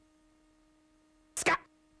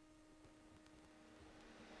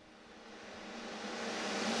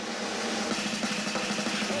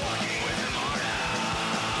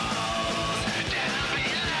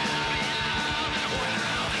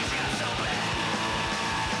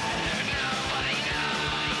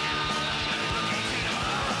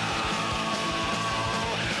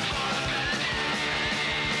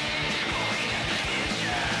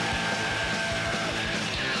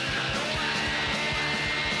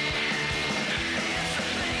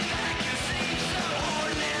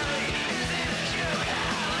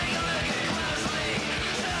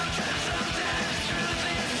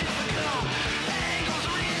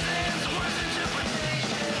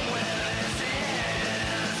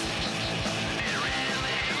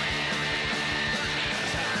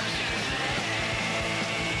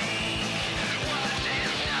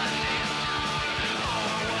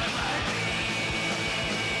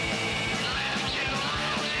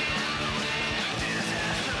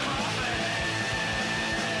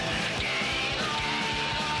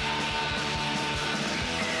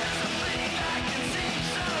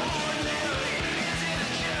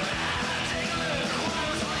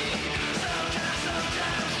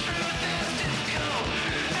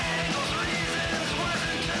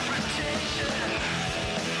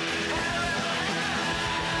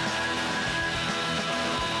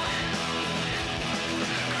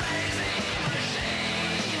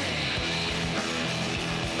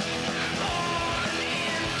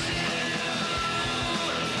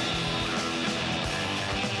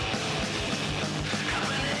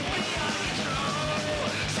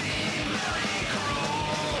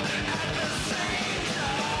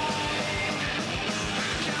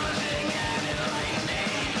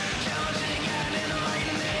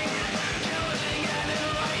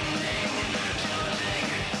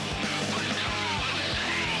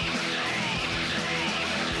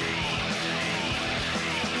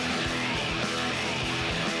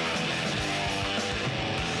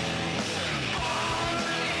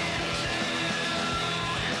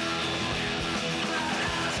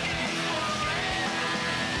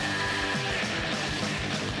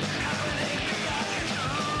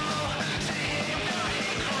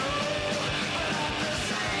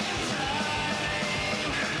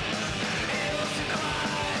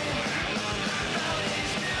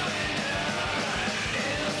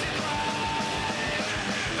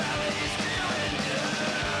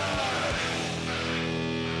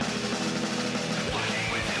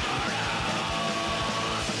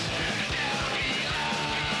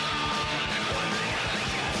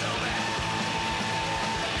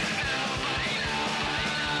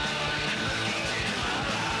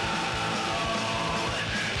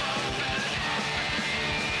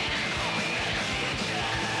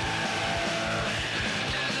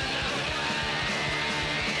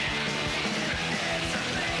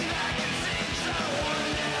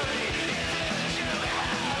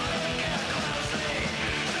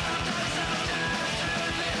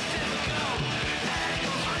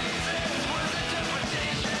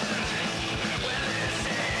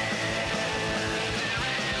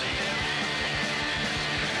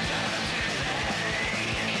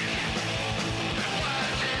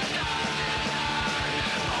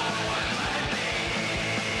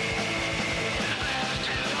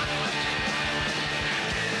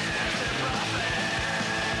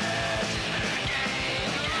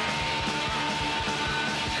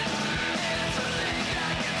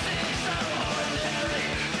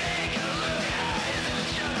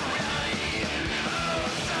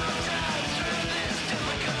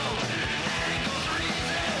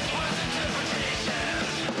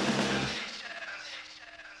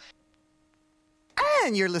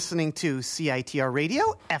and you're listening to CITR Radio,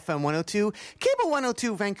 FM 102, Cable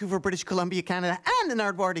 102, Vancouver, British Columbia, Canada, and the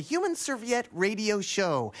Nardwuar, the Human Serviette Radio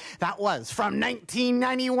Show. That was from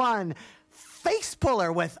 1991, Face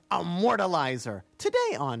Puller with Immortalizer.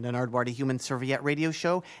 Today on the Nardwuar, the Human Serviette Radio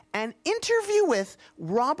Show, an interview with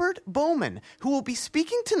Robert Bowman, who will be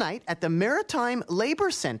speaking tonight at the Maritime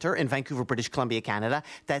Labour Centre in Vancouver, British Columbia, Canada.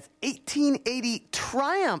 That's 1880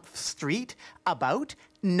 Triumph Street, about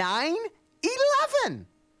 9/11.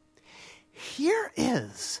 Here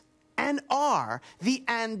is and are the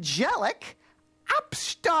angelic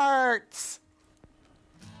upstarts.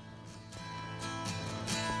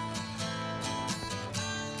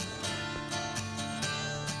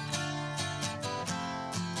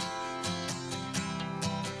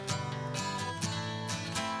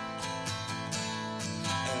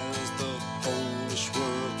 As the Polish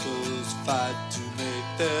workers fight to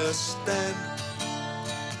make their stand,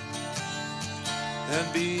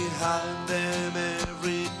 and behind them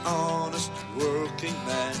every honest working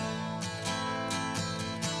man.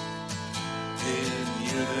 In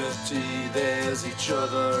unity there's each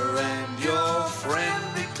other, and your friend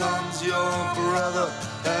becomes your brother,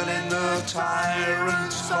 and in the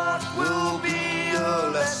tyrant's heart will be a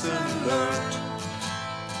lesson learned.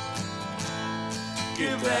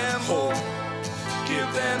 Give them hope,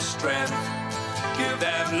 give them strength, give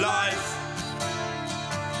them life.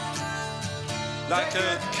 Like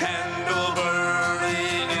a candle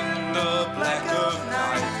burning in the black of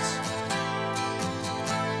night,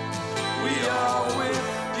 we are with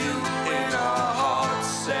you in our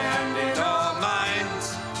hearts and in our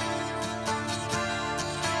minds,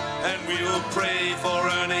 and we'll pray for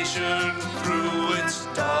our nation through its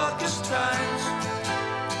darkest times.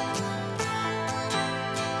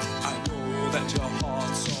 I know that your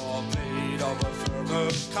hearts are made of a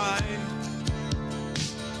firmer kind,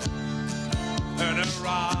 and a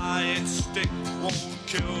riot stick won't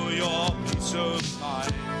kill your peace of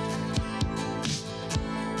mind.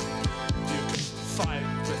 You can fight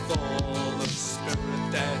with all the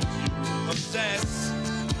spirit that you possess,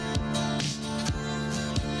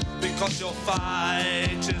 because your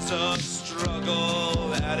fight is a struggle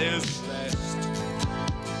that is blessed.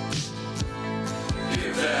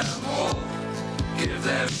 Give them hope, give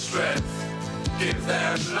them strength, give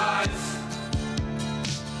them life.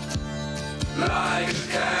 Like a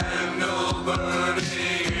candle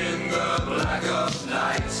burning in the black of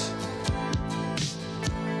night,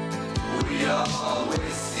 we are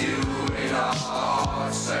with you in our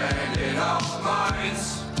hearts and in our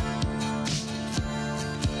minds,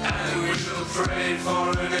 and we'll pray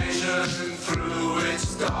for a nation through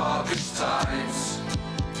its darkest times.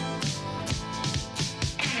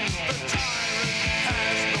 The tyrant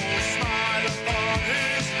has no smile upon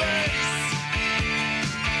his face,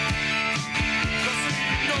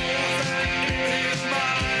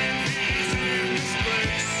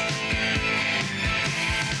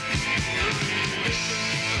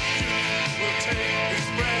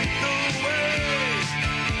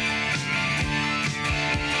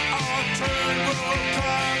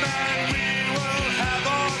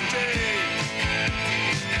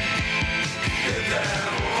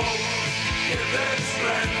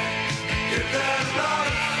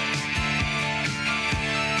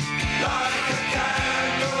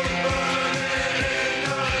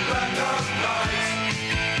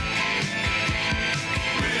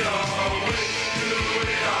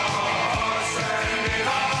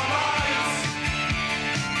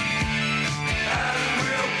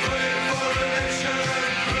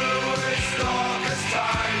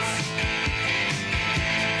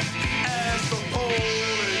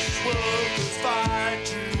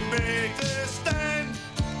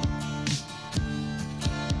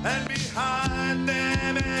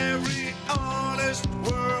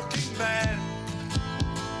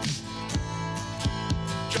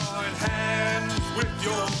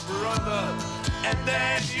 and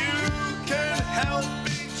then you can help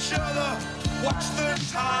each other. Watch the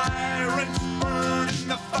tyrants burn in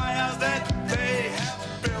the fires that they have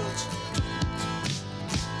built.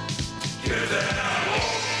 Give them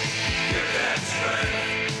hope, give them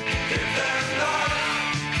strength, give them life.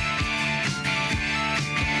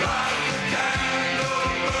 Like a candle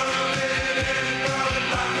burning in the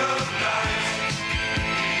black of night,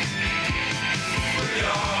 we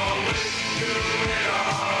are with you in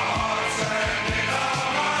our hearts and in our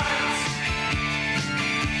minds,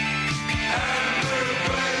 and we'll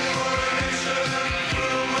pray for a nation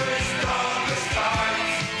through its darkest times.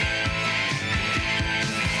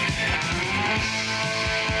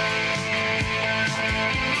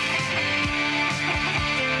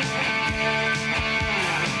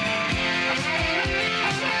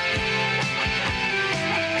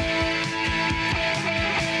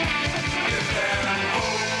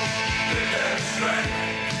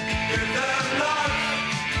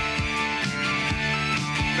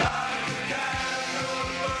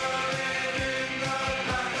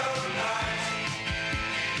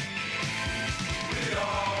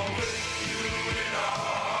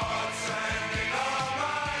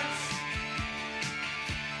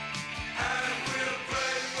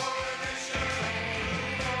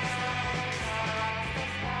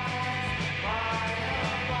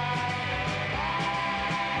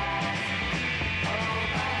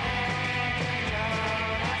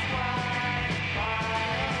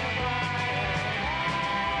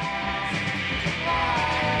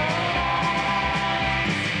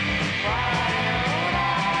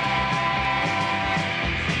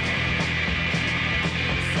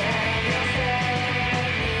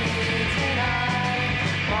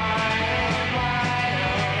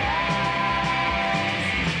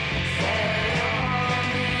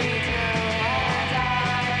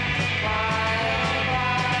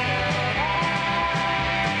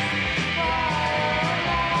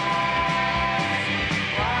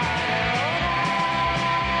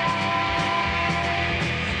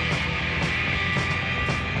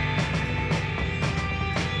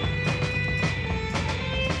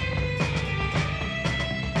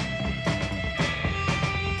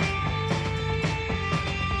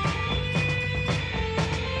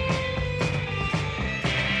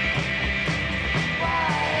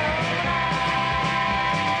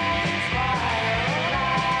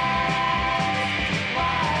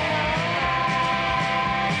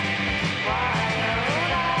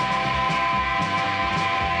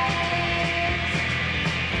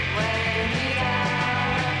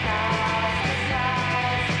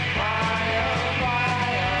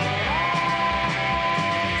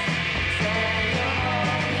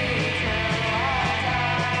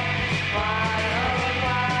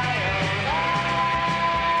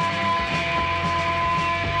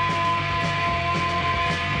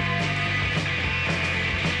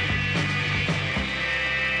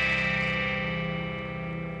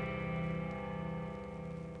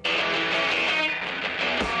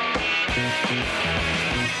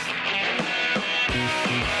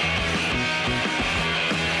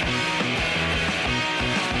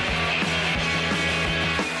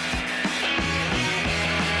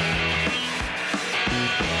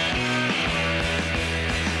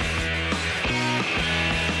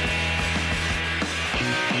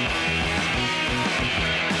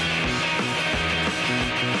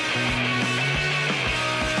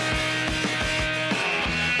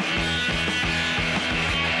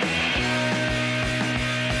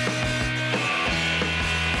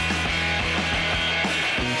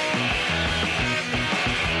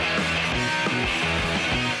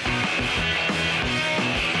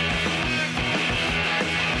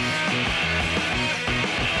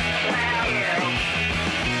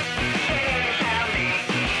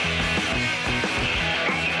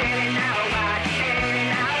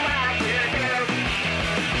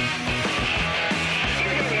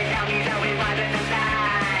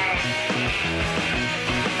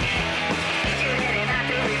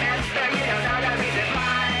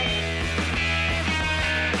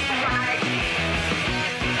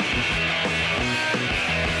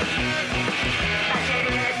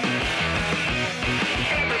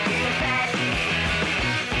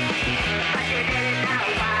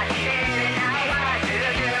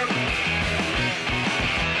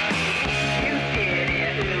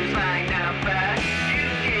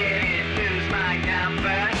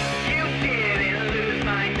 number. You didn't lose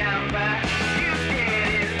my number. You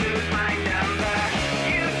didn't lose my number.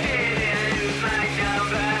 You didn't lose my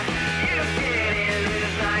number. You didn't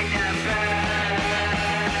lose my number.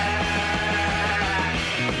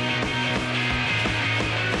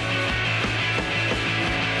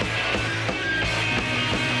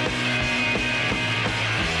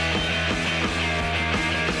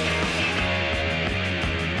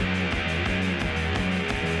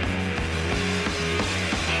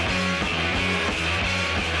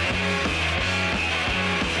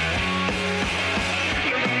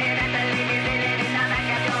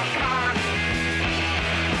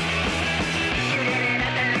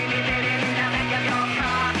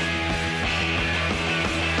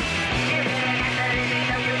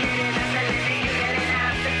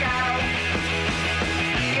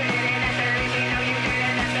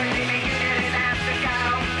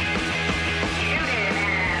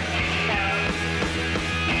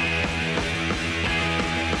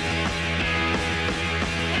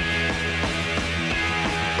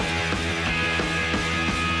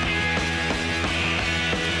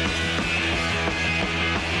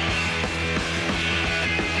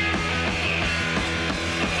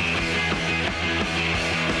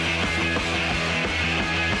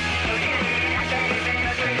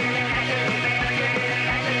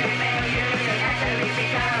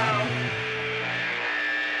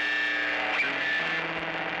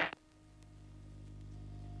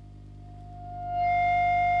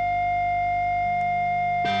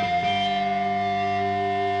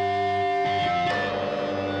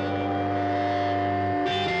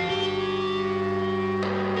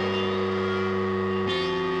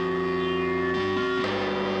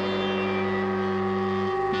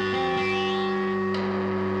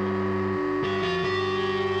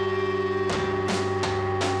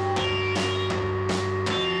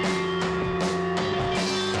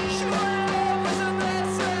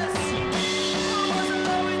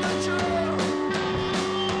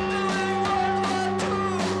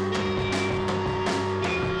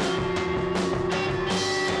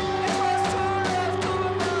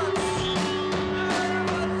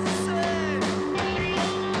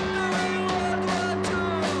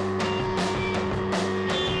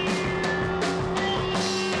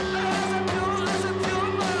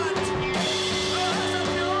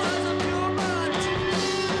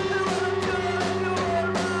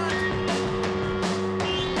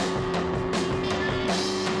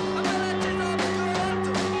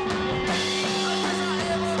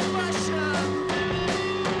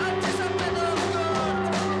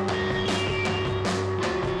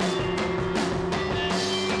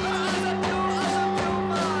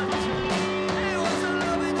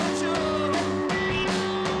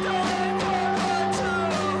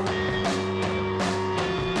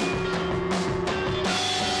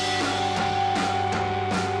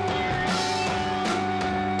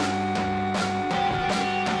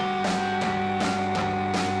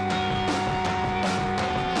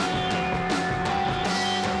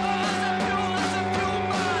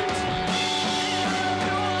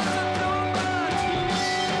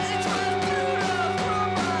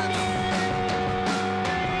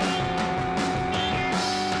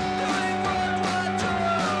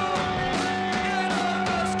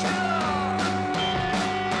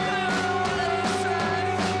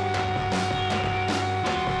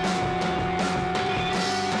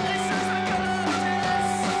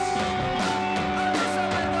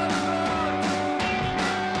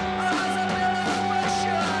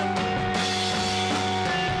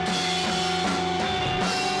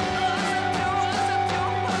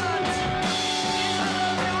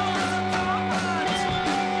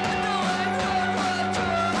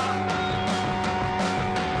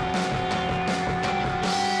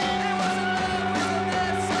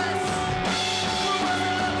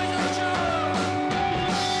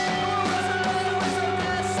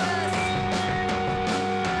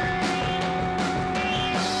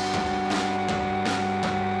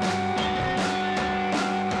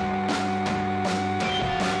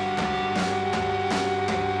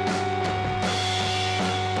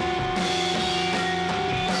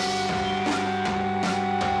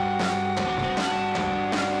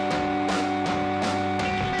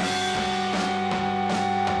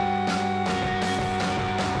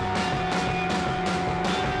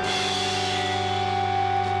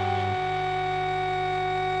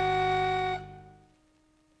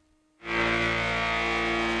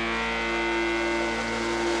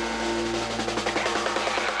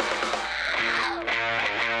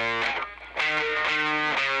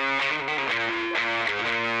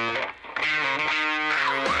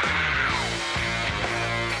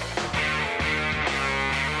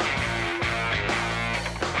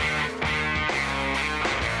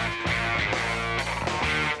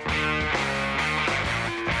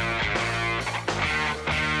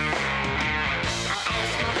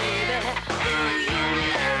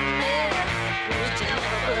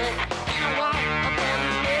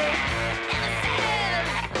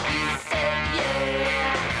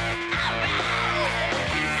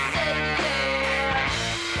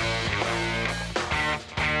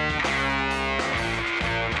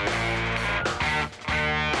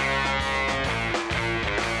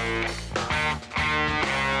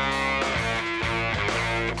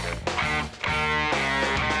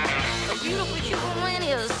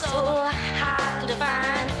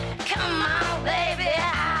 Come on, baby,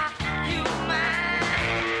 you mine.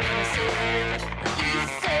 I said, he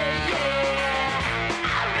said,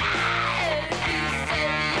 yeah. Alright, he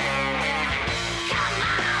said, yeah. Come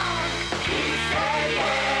on, he said,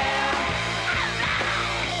 yeah.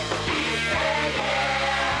 Alright, he said, yeah. He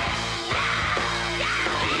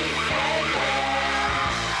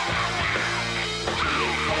said,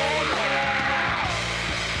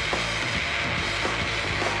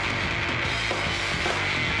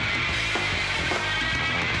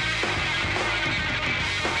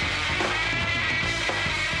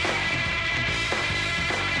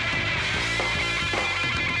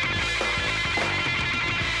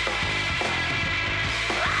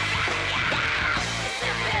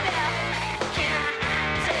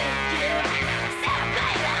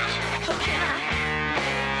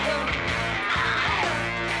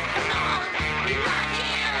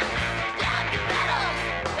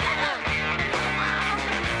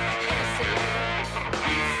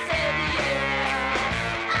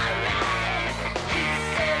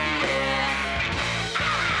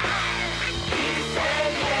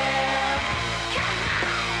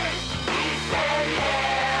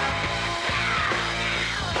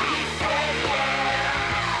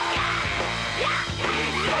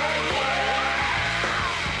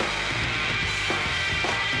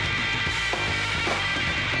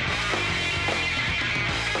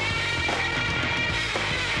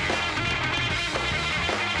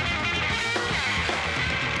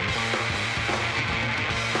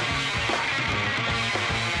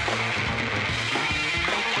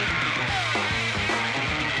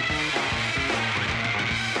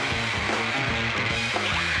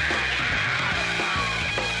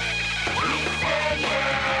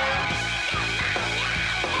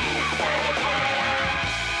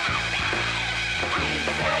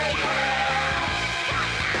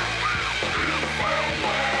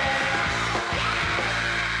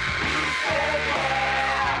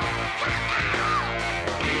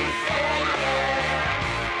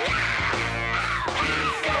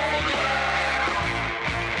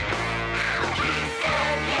 He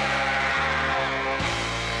said, yeah.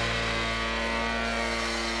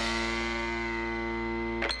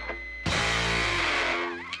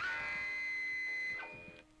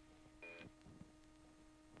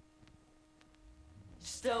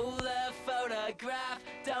 Stole a photograph,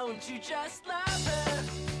 don't you just love her?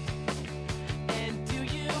 And do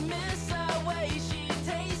you miss the way she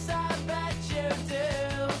tastes? I bet you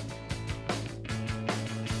do.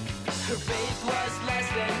 Her faith was less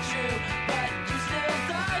than true, but you still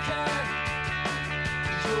dug her.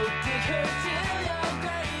 You'll dig her till your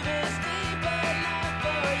grave is deep enough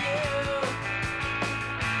for you.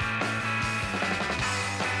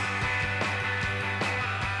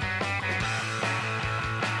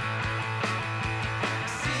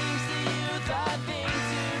 Seems to you the thing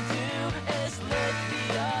to do is look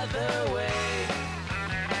the other way.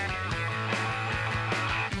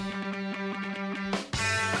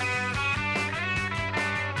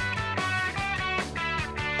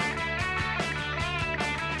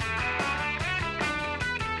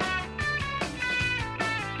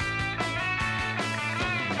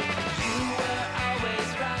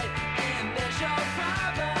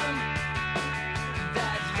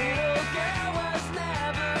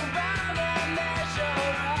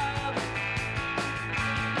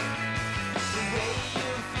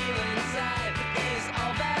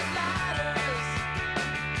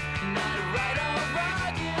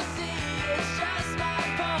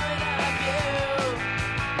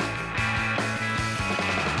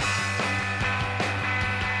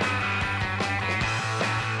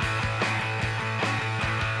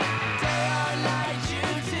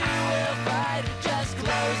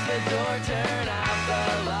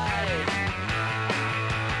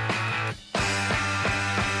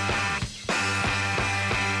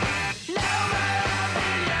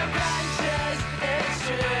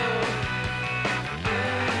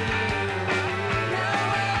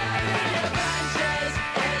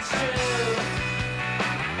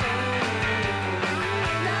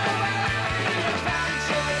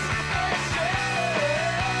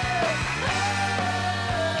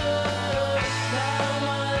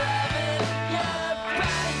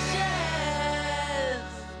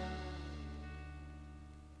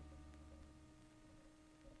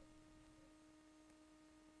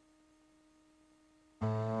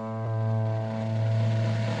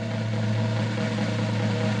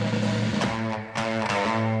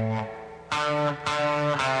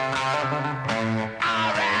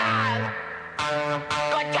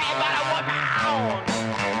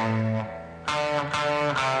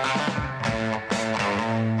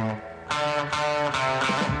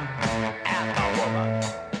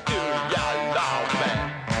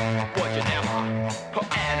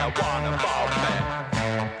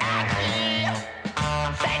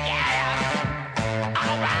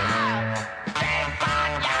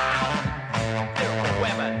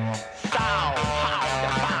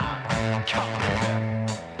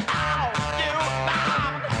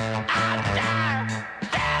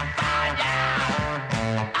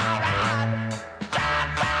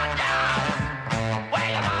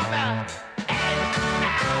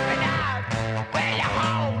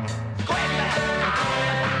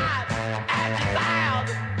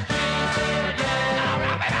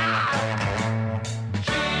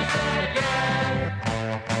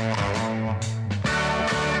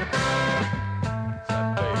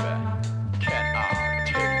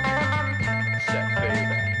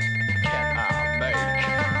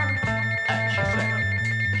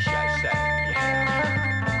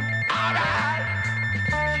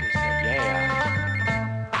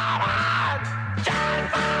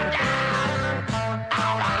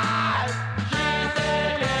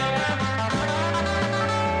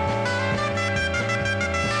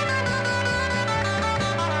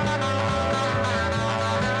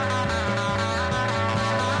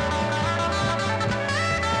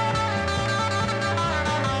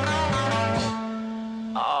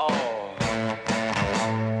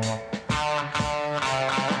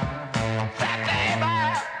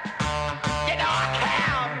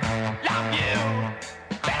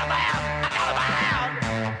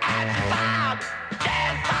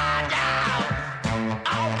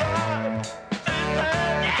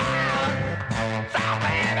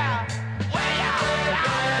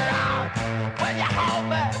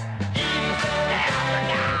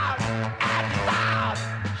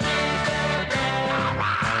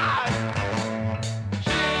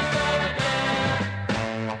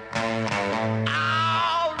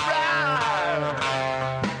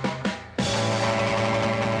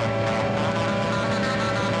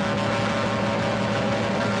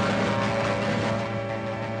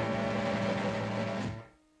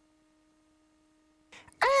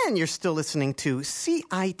 And you're still listening to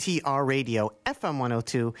CITR Radio, FM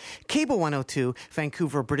 102, Cable 102,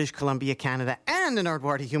 Vancouver, British Columbia, Canada, and the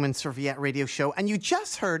Nardwuar Human Serviette Radio Show. And you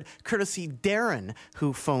just heard courtesy Darren,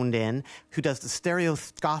 who phoned in, who does the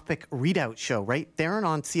stereoscopic readout show, right? Darren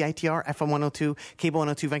on CITR, FM 102, Cable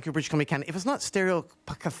 102, Vancouver, British Columbia, Canada. If it's not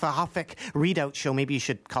stereoscopic readout show, maybe you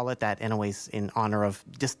should call it that anyways in honor of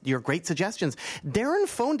just your great suggestions. Darren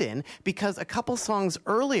phoned in because a couple songs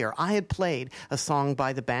earlier I had played a song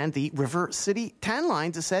by the band, the River City Tan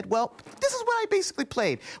Lines, and said, well, this is what I basically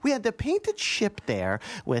played. We had the Painted Ship there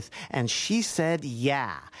with, and she said,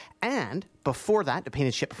 yeah. And before that, the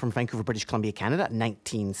Painted Ship from Vancouver, British Columbia, Canada,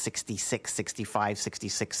 1966, 65,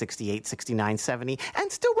 66, 68, 69, 70,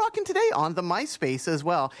 and still rocking today on the MySpace as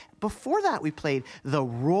well. Before that, we played the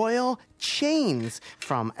Royal Chains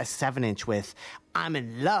from a 7-inch with I'm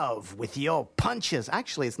in Love with Your Punches.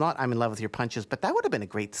 Actually, it's not I'm in Love with Your Punches, but that would have been a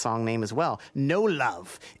great song name as well. No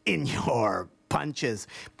Love in Your Punches.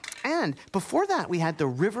 And before that, we had the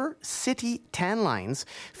River City Tan Lines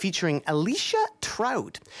featuring Alicia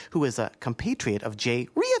Trout, who is a compatriot of Jay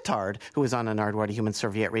Reatard, who was on a Nardwuar Human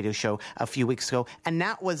Serviette radio show a few weeks ago. And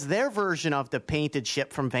that was their version of the Painted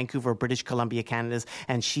Ship from Vancouver, British Columbia, Canada.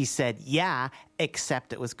 And she said, yeah,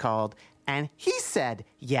 except it was called And He Said,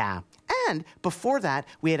 Yeah. And before that,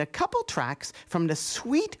 we had a couple tracks from the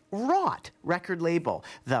Sweet Rot record label.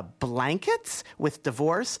 The Blankets with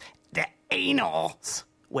Divorce, the Anals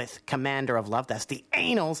with Commander of Love. That's the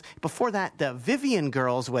Anals. Before that, the Vivian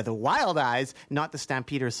Girls with Wild Eyes, not the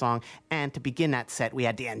Stampeders song. And to begin that set, we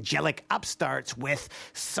had the Angelic Upstarts with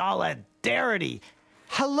Solidarity.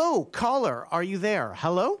 Hello, caller. Are you there?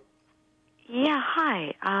 Hello? Yeah,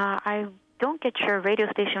 hi. I don't get your radio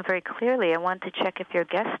station very clearly. I want to check if your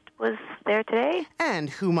guest was there today. And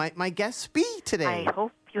who might my guest be today? I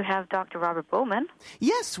hope you have Dr. Robert Bowman.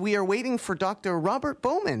 Yes, we are waiting for Dr. Robert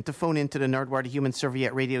Bowman to phone into the Nardwuar Human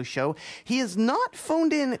Serviette radio show. He has not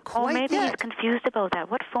phoned in quite maybe yet. he's confused about that.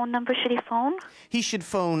 What phone number should he phone? He should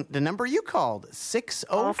phone the number you called,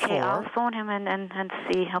 604. Okay, I'll phone him and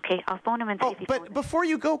see. Okay, I'll phone him and see if he phones. But before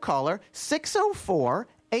you go, caller,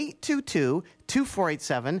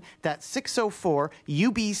 604-822-2487. That's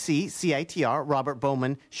 604-UBC CITR. Robert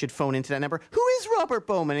Bowman should phone into that number. Who is Robert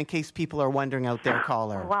Bowman, in case people are wondering out there,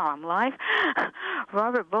 caller? Wow, I'm live.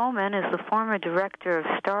 Robert Bowman is the former director of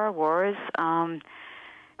Star Wars.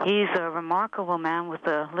 He's a remarkable man with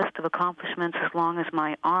a list of accomplishments as long as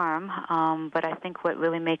my arm. But I think what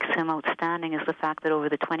really makes him outstanding is the fact that over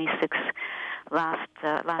the 26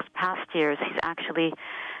 past years, he's actually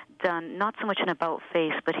done not so much an about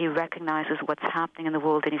face, but he recognizes what's happening in the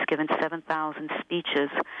world, and he's given 7,000 speeches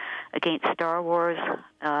against Star Wars,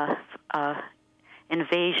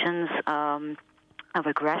 invasions of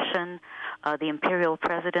aggression, the imperial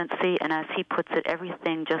presidency, and as he puts it,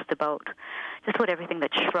 everything just about everything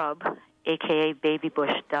that Shrub, a.k.a. Baby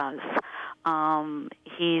Bush, does.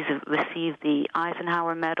 He's received the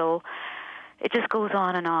Eisenhower Medal. It just goes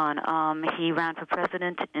on and on. He ran for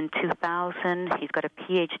president in 2000. He's got a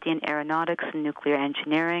Ph.D. in aeronautics and nuclear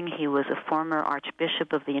engineering. He was a former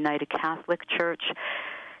Archbishop of the United Catholic Church,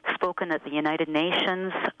 spoken at the United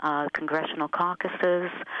Nations, congressional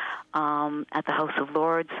caucuses, at the House of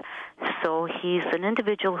Lords. So he's an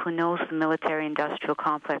individual who knows the military-industrial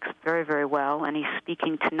complex very, very well, and he's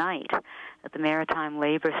speaking tonight at the Maritime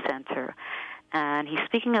Labor Center. And he's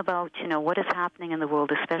speaking about, what is happening in the world,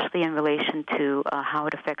 especially in relation to how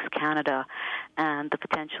it affects Canada and the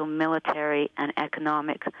potential military and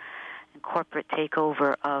economic and corporate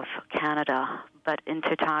takeover of Canada. But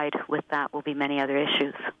intertied with that will be many other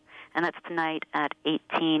issues. And that's tonight at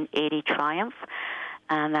 1880 Triumph.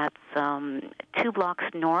 And that's 2 blocks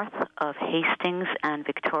north of Hastings and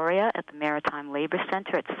Victoria at the Maritime Labor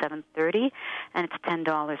Center at 7:30, and it's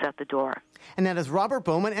 $10 at the door. And that is Robert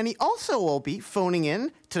Bowman, and he also will be phoning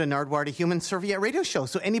in to the Nardwuar Human Serviette radio show.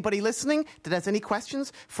 So anybody listening that has any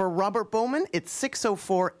questions for Robert Bowman, it's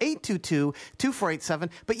 604-822-2487.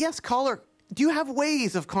 But yes, caller, do you have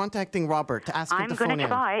ways of contacting Robert to ask him to phone in? I'm going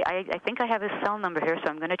to try. I think I have his cell number here, so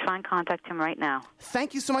I'm going to try and contact him right now.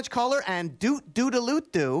 Thank you so much, caller, and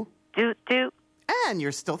doot-doot-a-loot-doo. Doot-doot. And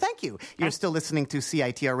you're still still listening to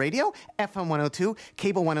CITR Radio, FM 102,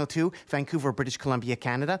 Cable 102, Vancouver, British Columbia,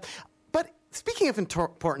 Canada. But Speaking of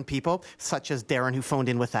important people, such as Darren, who phoned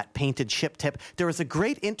in with that painted ship tip, there was a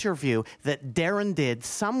great interview that Darren did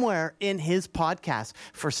somewhere in his podcast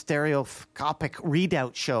for Stereoscopic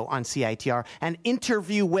Readout Show on CITR, an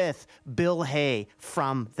interview with Bill Hay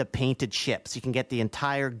from the Painted Ship. So you can get the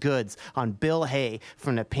entire goods on Bill Hay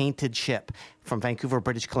from the Painted Ship from Vancouver,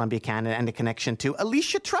 British Columbia, Canada, and a connection to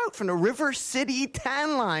Alicia Trout from the River City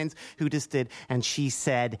Tan Lines, who just did, and she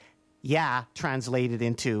said, yeah, translated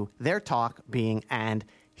into their talk being, and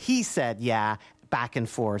he said, yeah, back and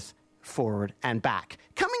forth, forward and back.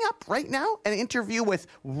 Coming up right now, an interview with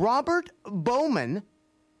Robert Bowman,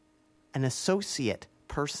 an associate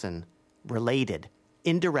person related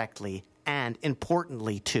indirectly and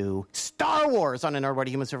importantly to Star Wars on an Nardwuar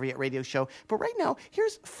Human Serviette radio show. But right now,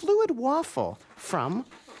 here's Fluid Waffle from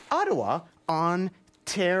Ottawa,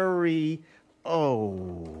 Ontario.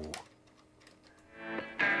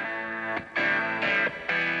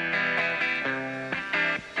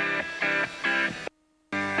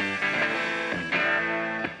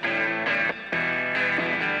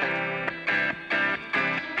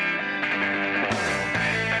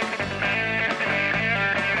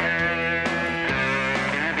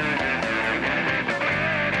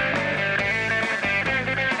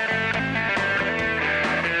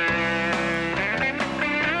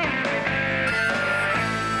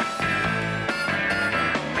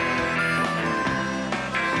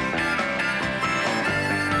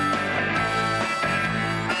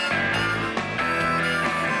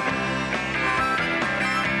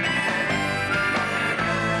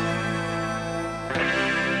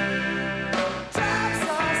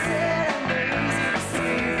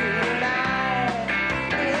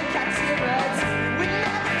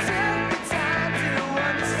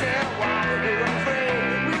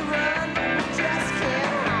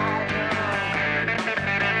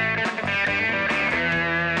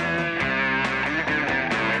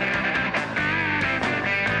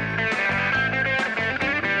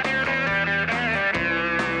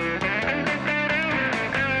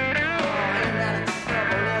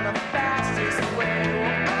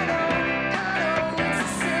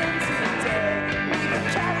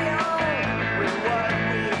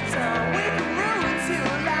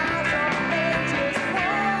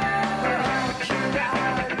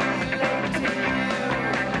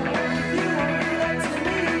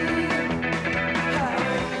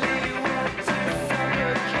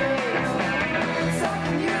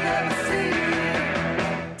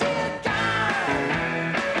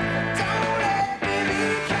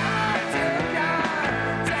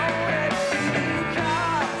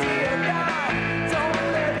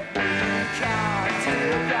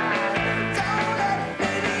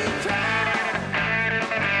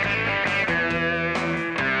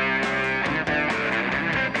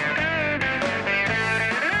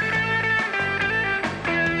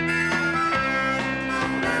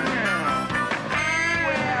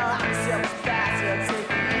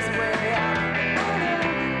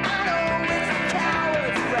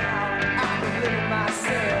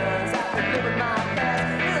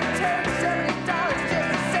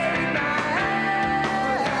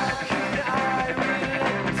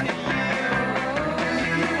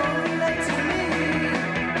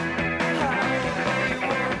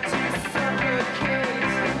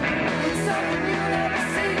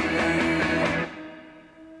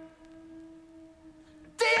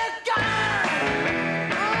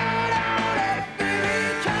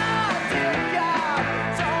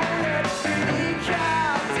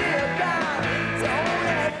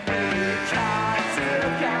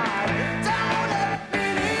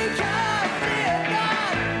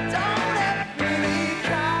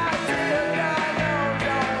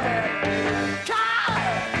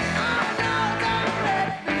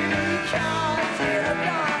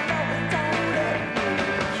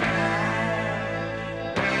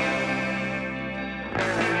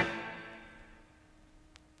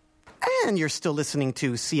 And you're still listening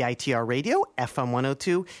to CITR Radio, FM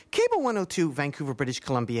 102, Cable 102, Vancouver, British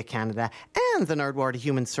Columbia, Canada, and the Nardwuar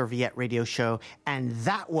Human Serviette Radio Show. And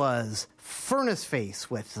that was Furnace Face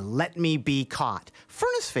with Let Me Be Caught.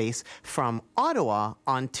 Furnace Face from Ottawa,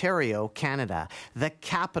 Ontario, Canada, the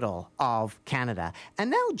capital of Canada.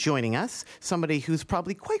 And now joining us, somebody who's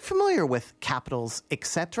probably quite familiar with capitals,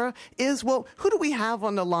 etc., is, well, who do we have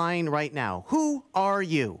on the line right now? Who are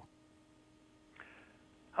you?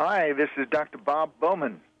 Hi, this is Dr. Bob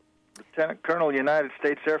Bowman, Lieutenant Colonel, United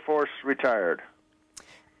States Air Force, retired.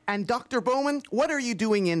 And Dr. Bowman, what are you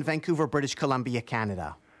doing in Vancouver, British Columbia,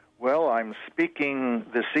 Canada? Well, I'm speaking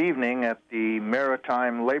this evening at the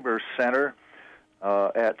Maritime Labor Center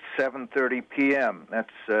at 7:30 p.m. That's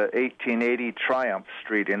 1880 Triumph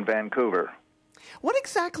Street in Vancouver. What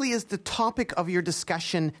exactly is the topic of your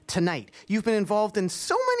discussion tonight? You've been involved in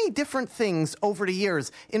so many different things over the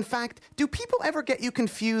years. In fact, do people ever get you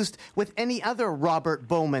confused with any other Robert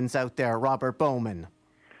Bowmans out there, Robert Bowman?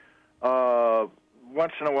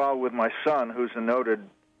 Once in a while with my son, who's a noted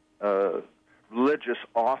religious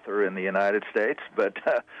author in the United States, but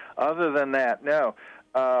other than that, no.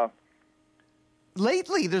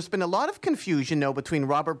 Lately, there's been a lot of confusion, though, between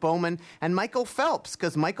Robert Bowman and Michael Phelps,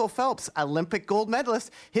 because Michael Phelps, Olympic gold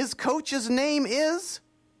medalist, his coach's name is?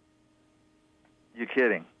 You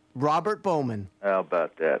kidding? Robert Bowman. How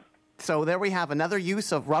about that? So there we have another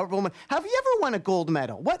use of Robert Bowman. Have you ever won a gold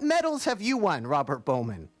medal? What medals have you won, Robert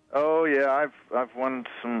Bowman? Oh yeah, I've won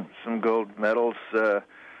some gold medals.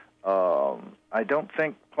 I don't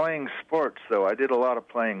think playing sports though. I did a lot of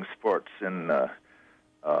playing sports in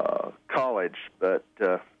college, but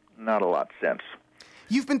not a lot since.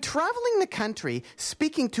 You've been traveling the country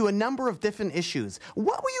speaking to a number of different issues.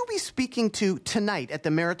 What will you be speaking to tonight at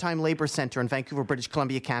the Maritime Labour Centre in Vancouver, British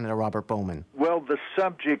Columbia, Canada, Robert Bowman? Well, the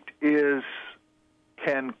subject is,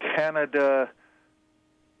 can Canada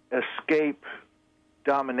escape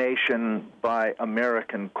domination by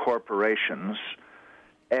American corporations,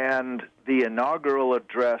 and the inaugural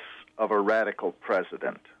address of a radical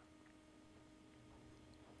president.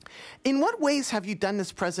 In what ways have you done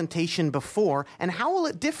this presentation before, and how will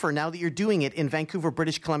it differ now that you're doing it in Vancouver,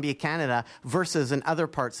 British Columbia, Canada, versus in other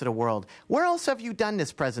parts of the world? Where else have you done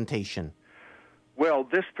this presentation? Well,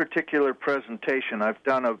 this particular presentation, I've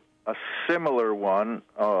done a similar one,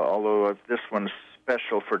 although this one's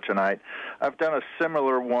special for tonight. I've done a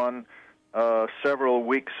similar one several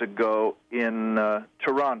weeks ago in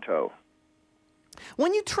Toronto.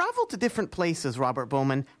 When you travel to different places, Robert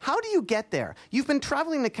Bowman, how do you get there? You've been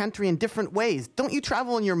traveling the country in different ways. Don't you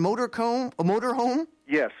travel in your motorhome?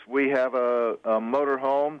 Yes, we have a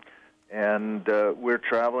motorhome, and we're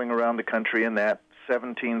traveling around the country in that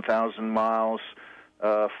 17,000 miles,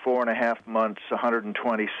 4.5 months,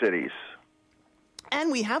 120 cities. And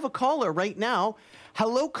we have a caller right now.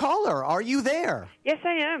 Hello, caller. Are you there? Yes,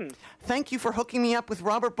 I am. Thank you for hooking me up with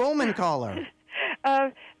Robert Bowman, caller.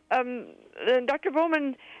 Dr.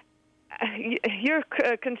 Bowman, you're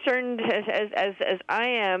concerned, as I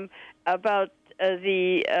am, about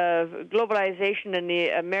the globalization and the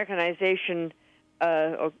Americanization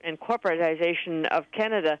and corporatization of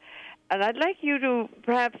Canada. And I'd like you to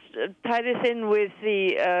perhaps tie this in with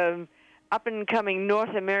the up-and-coming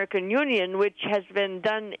North American Union, which has been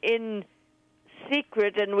done in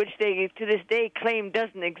secret and which they, to this day, claim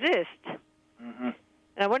doesn't exist. Mm-hmm. And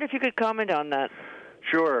I wonder if you could comment on that.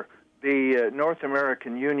 Sure. The North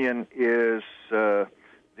American Union is the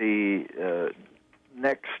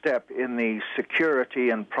next step in the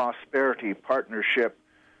Security and Prosperity Partnership,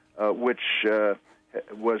 which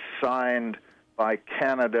was signed by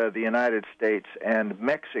Canada, the United States, and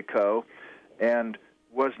Mexico, and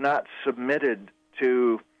was not submitted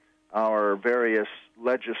to our various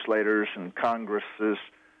legislators and Congresses,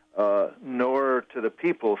 nor to the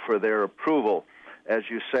people for their approval. As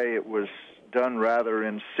you say, it was done rather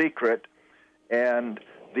in secret, and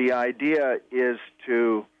the idea is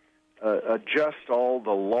to adjust all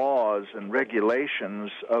the laws and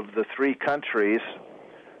regulations of the three countries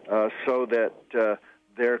so that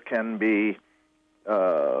there can be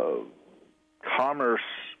commerce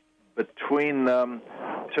between them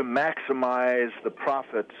to maximize the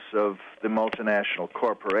profits of the multinational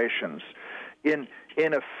corporations. In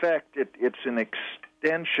effect, it's an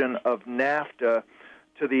extension of NAFTA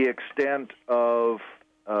to the extent of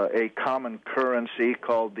a common currency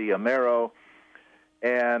called the Amero,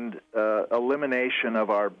 and elimination of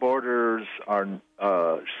our borders, our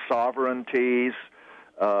sovereignties.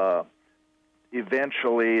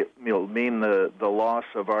 Eventually, it'll mean the loss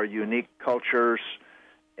of our unique cultures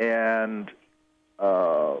and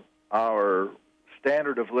our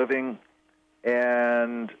standard of living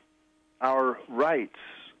and our rights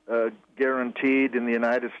guaranteed in the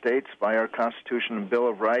United States by our Constitution and Bill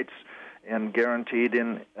of Rights, and guaranteed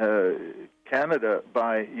in Canada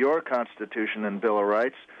by your Constitution and Bill of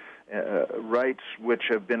Rights, rights which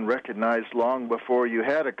have been recognized long before you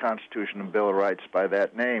had a Constitution and Bill of Rights by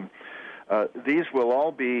that name. These will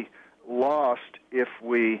all be lost if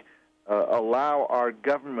we allow our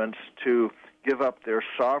governments to give up their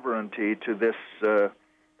sovereignty to this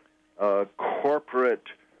corporate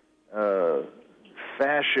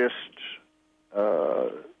fascist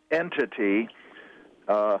entity,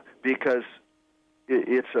 because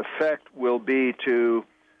its effect will be to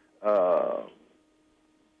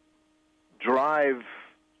drive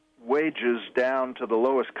wages down to the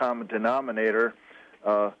lowest common denominator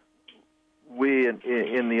we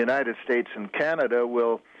in the United States and Canada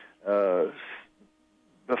will,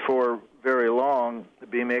 before very long,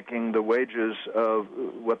 be making the wages of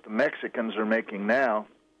what the Mexicans are making now.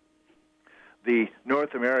 The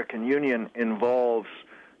North American Union involves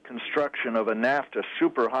construction of a NAFTA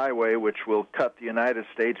superhighway, which will cut the United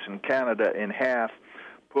States and Canada in half,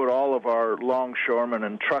 put all of our longshoremen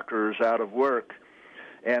and truckers out of work.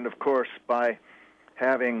 And, of course, by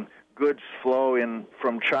having goods flow in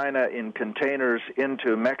from China in containers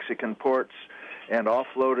into Mexican ports and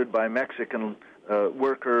offloaded by Mexican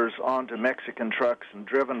workers onto Mexican trucks and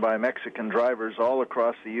driven by Mexican drivers all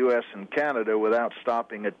across the U.S. and Canada without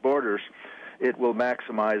stopping at borders, it will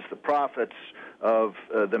maximize the profits of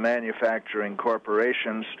the manufacturing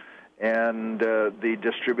corporations and the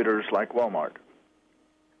distributors like Walmart.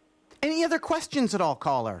 Any other questions at all,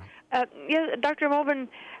 caller? Yes, Dr. Bowman,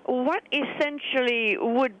 what essentially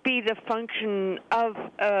would be the function of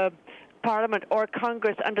Parliament or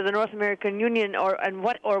Congress under the North American Union, or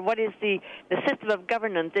what is the system of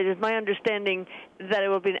governance? It is my understanding that it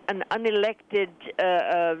will be an unelected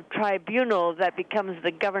tribunal that becomes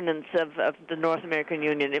the governance of the North American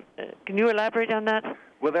Union. Can you elaborate on that?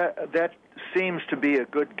 Well, that seems to be a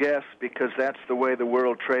good guess, because that's the way the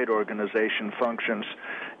World Trade Organization functions.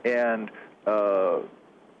 And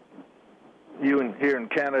you here in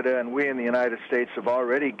Canada and we in the United States have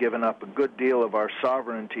already given up a good deal of our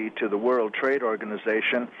sovereignty to the World Trade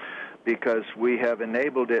Organization, because we have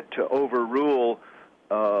enabled it to overrule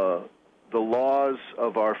the laws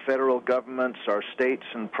of our federal governments, our states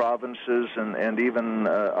and provinces, and even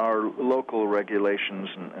our local regulations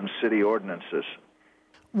and city ordinances.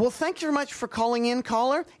 Well, thank you very much for calling in,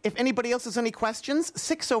 caller. If anybody else has any questions,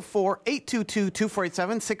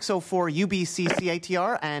 604-822-2487,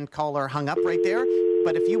 604-UBC-CITR, and caller hung up right there.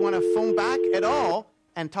 But if you want to phone back at all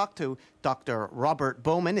and talk to Dr. Robert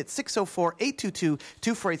Bowman, it's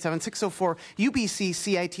 604-822-2487,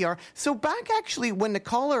 604-UBC-CITR. So back actually when the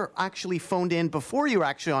caller actually phoned in before you were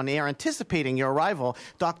actually on air anticipating your arrival,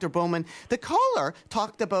 Dr. Bowman, the caller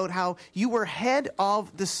talked about how you were head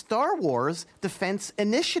of the Star Wars Defense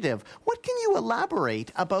Initiative. What can you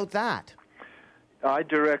elaborate about that? I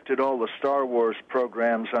directed all the Star Wars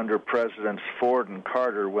programs under Presidents Ford and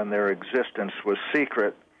Carter when their existence was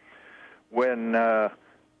secret. When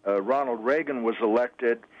Ronald Reagan was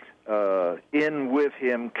elected, in with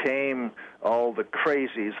him came all the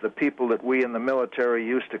crazies, the people that we in the military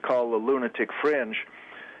used to call the lunatic fringe,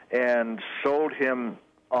 and sold him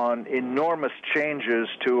on enormous changes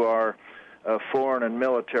to our foreign and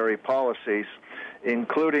military policies,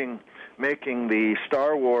 including making the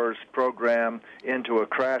Star Wars program into a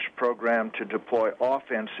crash program to deploy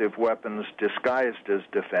offensive weapons disguised as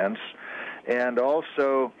defense, and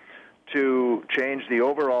also to change the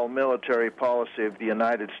overall military policy of the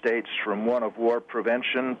United States from one of war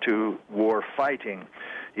prevention to war fighting.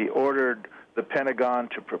 He ordered the Pentagon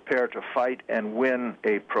to prepare to fight and win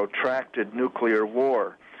a protracted nuclear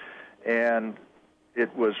war. And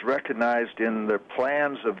it was recognized in the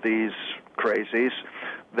plans of these crazies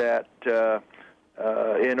that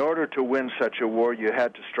in order to win such a war, you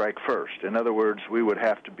had to strike first. In other words, we would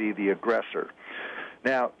have to be the aggressor.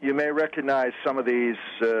 Now, you may recognize some of these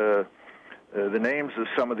the names of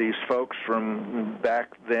some of these folks from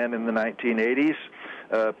back then in the 1980s,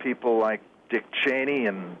 people like Dick Cheney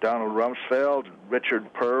and Donald Rumsfeld,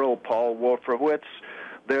 Richard Pearl, Paul Wolfowitz.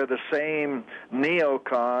 They're the same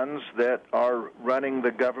neocons that are running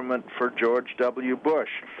the government for George W.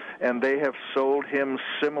 Bush, and they have sold him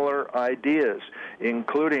similar ideas,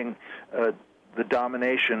 including the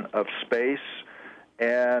domination of space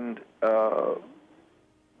and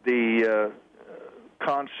the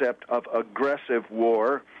concept of aggressive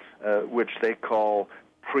war, which they call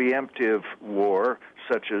preemptive war,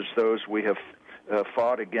 such as those we have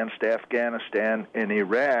fought against Afghanistan and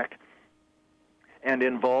Iraq, and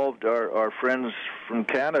involved our friends from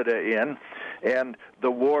Canada in, and the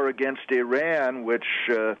war against Iran, which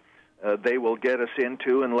they will get us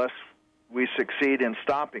into unless we succeed in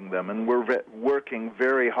stopping them. And we're working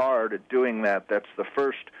very hard at doing that. That's the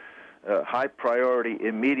first high-priority,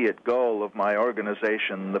 immediate goal of my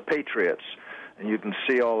organization, the Patriots. And you can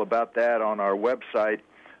see all about that on our website,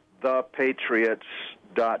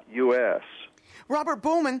 thepatriots.us. Robert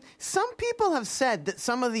Bowman, some people have said that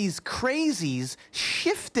some of these crazies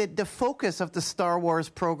shifted the focus of the Star Wars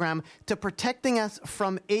program to protecting us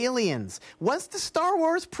from aliens. Was the Star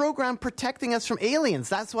Wars program protecting us from aliens?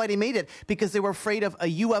 That's why they made it, because they were afraid of a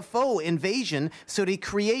UFO invasion, so they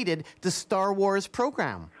created the Star Wars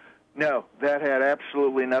program. No, that had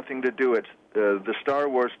absolutely nothing to do with it. The Star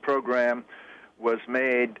Wars program was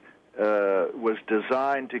made was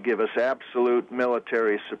designed to give us absolute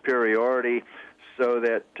military superiority so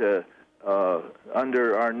that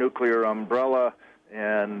under our nuclear umbrella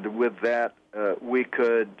and with that we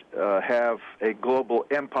could have a global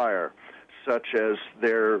empire such as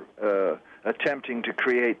they're attempting to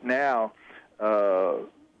create now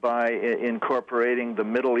by incorporating the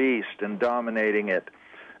Middle East and dominating it.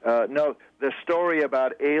 No, the story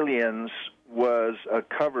about aliens was a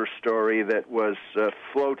cover story that was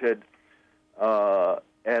floated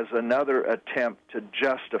as another attempt to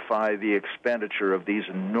justify the expenditure of these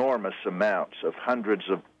enormous amounts of hundreds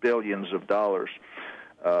of billions of dollars.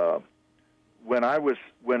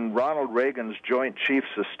 When Ronald Reagan's Joint Chiefs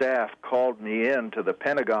of Staff called me in to the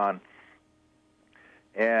Pentagon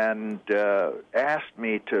and asked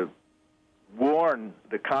me to warn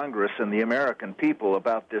the Congress and the American people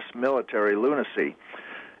about this military lunacy,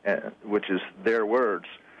 which is their words,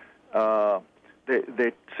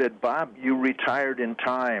 they said, Bob, you retired in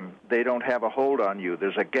time. They don't have a hold on you.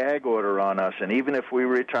 There's a gag order on us, and even if we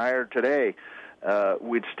retired today,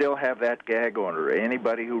 we'd still have that gag order,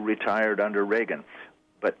 anybody who retired under Reagan.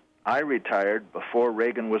 But I retired before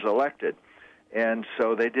Reagan was elected, and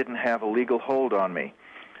so they didn't have a legal hold on me.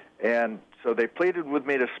 And so they pleaded with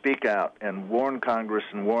me to speak out and warn Congress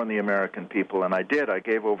and warn the American people, and I did. I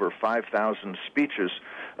gave over 5,000 speeches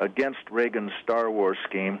against Reagan's Star Wars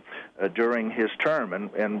scheme during his term,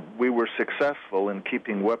 and we were successful in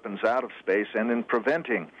keeping weapons out of space and in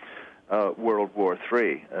preventing World War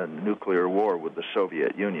III, a nuclear war with the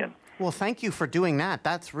Soviet Union. Well, thank you for doing that.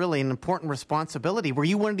 That's really an important responsibility. Were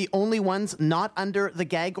you one of the only ones not under the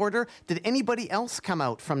gag order? Did anybody else come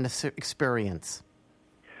out from this experience?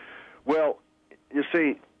 Well, you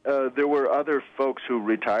see, there were other folks who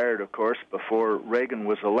retired, of course, before Reagan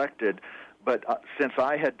was elected, but since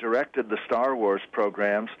I had directed the Star Wars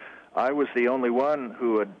programs, I was the only one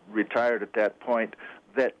who had retired at that point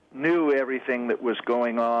that knew everything that was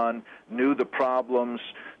going on, knew the problems,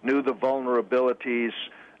 knew the vulnerabilities,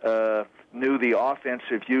 knew the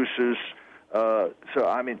offensive uses. So,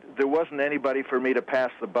 I mean, there wasn't anybody for me to pass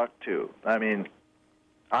the buck to. I mean,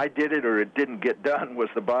 I did it or it didn't get done was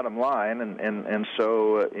the bottom line, and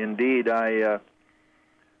so indeed I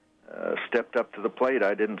stepped up to the plate.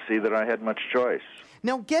 I didn't see that I had much choice.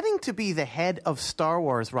 Now, getting to be the head of Star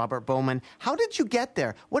Wars, Robert Bowman, how did you get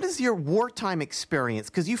there? What is your wartime experience?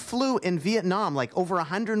 Because you flew in Vietnam, like over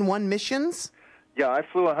 101 missions? Yeah, I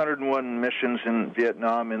flew 101 missions in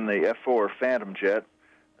Vietnam in the F-4 Phantom jet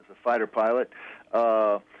as a fighter pilot.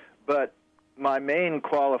 But my main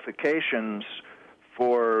qualifications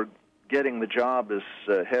for getting the job as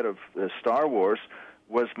head of Star Wars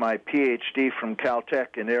was my Ph.D. from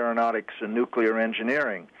Caltech in aeronautics and nuclear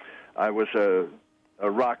engineering. I was a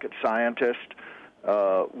rocket scientist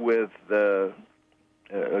with a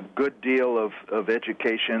good deal of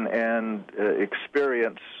education and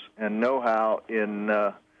experience and know-how in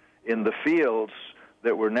the fields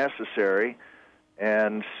that were necessary,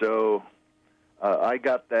 and so I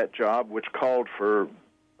got that job, which called for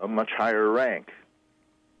a much higher rank.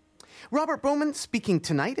 Robert Bowman speaking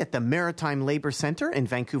tonight at the Maritime Labour Centre in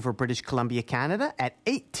Vancouver, British Columbia, Canada, at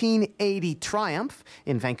 1880 Triumph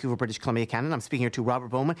in Vancouver, British Columbia, Canada. I'm speaking here to Robert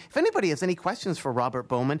Bowman. If anybody has any questions for Robert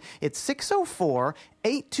Bowman, it's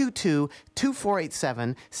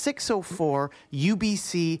 604-822-2487,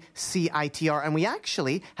 604-UBC-CITR. And we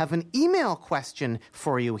actually have an email question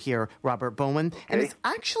for you here, Robert Bowman. Okay. And it's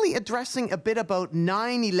actually addressing a bit about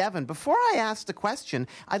 9/11. Before I ask the question,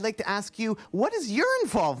 I'd like to ask you, what is your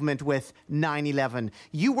involvement with 9/11?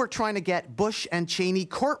 You were trying to get Bush and Cheney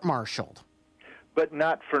court-martialed. But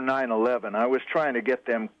not for 9/11. I was trying to get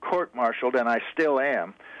them court-martialed, and I still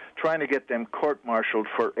am, trying to get them court-martialed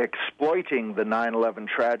for exploiting the 9/11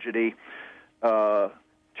 tragedy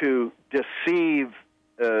to deceive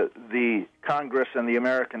the Congress and the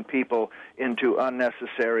American people into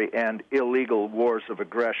unnecessary and illegal wars of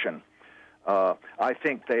aggression. I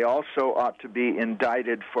think they also ought to be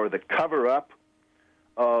indicted for the cover-up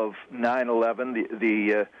of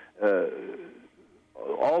 9/11.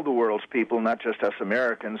 All the world's people, not just us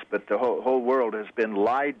Americans, but the whole world has been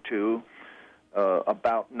lied to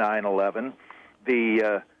about 9/11.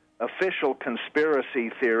 The official conspiracy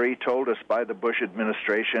theory told us by the Bush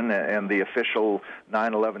administration and the official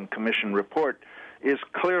 9/11 Commission report is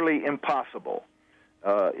clearly impossible.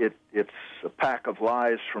 It's a pack of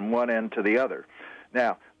lies from one end to the other.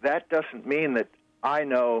 Now, that doesn't mean that I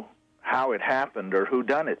know how it happened or who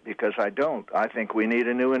done it, because I don't. I think we need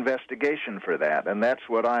a new investigation for that, and that's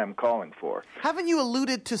what I am calling for. Haven't you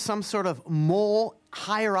alluded to some sort of mole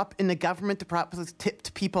higher up in the government to perhaps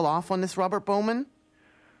tipped people off on this, Robert Bowman?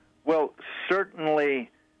 Well, certainly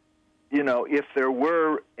if there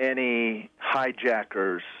were any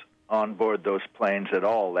hijackers on board those planes at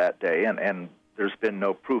all that day, and there's been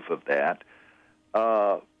no proof of that,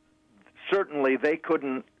 certainly they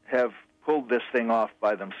couldn't have pulled this thing off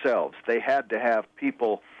by themselves. They had to have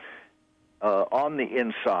people on the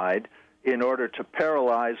inside in order to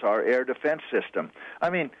paralyze our air defense system. I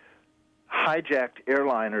mean, hijacked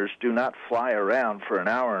airliners do not fly around for an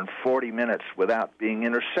hour and 40 minutes without being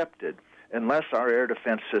intercepted unless our air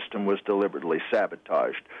defense system was deliberately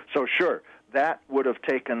sabotaged. So sure, that would have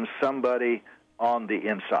taken somebody on the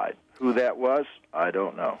inside. Who that was, I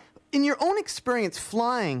don't know. In your own experience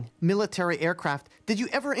flying military aircraft, did you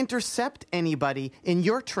ever intercept anybody in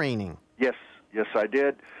your training? Yes, I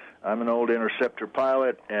did. I'm an old interceptor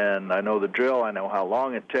pilot, and I know the drill. I know how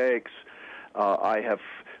long it takes. I have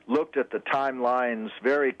looked at the timelines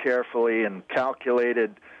very carefully and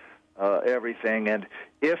calculated everything. And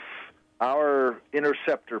if our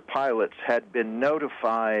interceptor pilots had been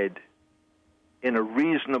notified in a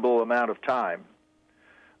reasonable amount of time,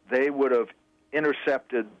 they would have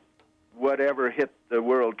intercepted whatever hit the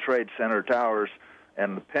World Trade Center towers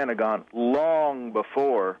and the Pentagon long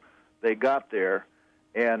before they got there,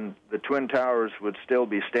 and the Twin Towers would still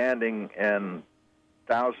be standing and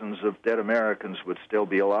thousands of dead Americans would still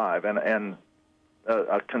be alive, and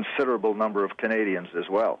a considerable number of Canadians as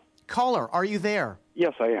well. Caller, are you there?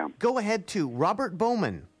 Yes, I am. Go ahead to Robert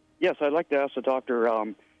Bowman. Yes, I'd like to ask the doctor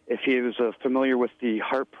if he was familiar with the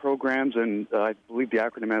HARP programs, and I believe the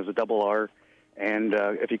acronym has a double R, and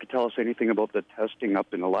if he could tell us anything about the testing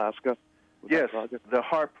up in Alaska. Yes, the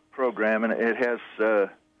HARP program, and it has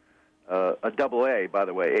a double A, by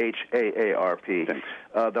the way, HAARP.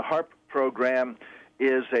 The HARP program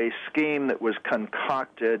is a scheme that was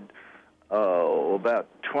concocted about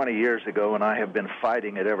 20 years ago, and I have been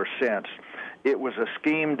fighting it ever since. It was a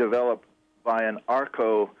scheme developed by an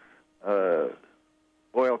Arco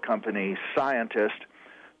oil company scientist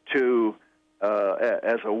to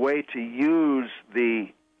as a way to use the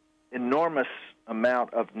enormous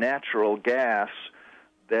amount of natural gas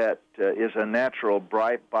that is a natural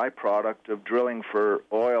byproduct of drilling for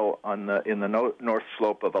oil in the North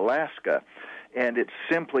Slope of Alaska. And it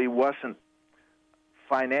simply wasn't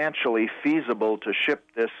financially feasible to ship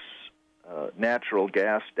this natural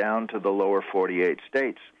gas down to the lower 48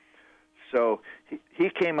 states. So he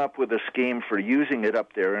came up with a scheme for using it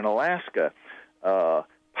up there in Alaska,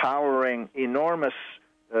 powering enormous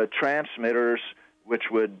transmitters which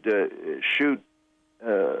would shoot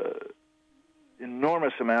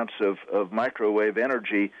enormous amounts of microwave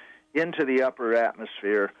energy into the upper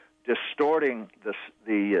atmosphere, distorting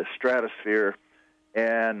the stratosphere,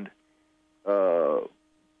 and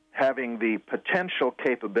having the potential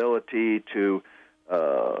capability to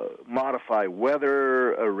modify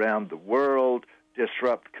weather around the world,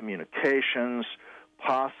 disrupt communications,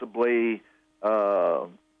 possibly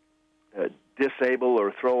disable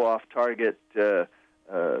or throw off target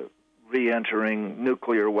re-entering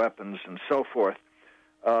nuclear weapons and so forth.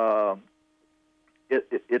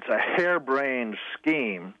 It's a harebrained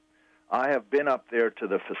scheme. I have been up there to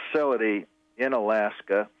the facility in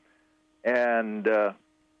Alaska, and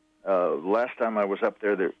last time I was up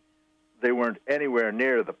there, they weren't anywhere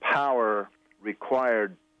near the power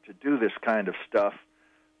required to do this kind of stuff.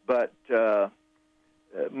 But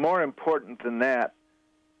more important than that,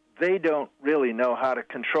 they don't really know how to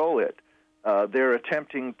control it. They're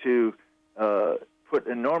attempting to put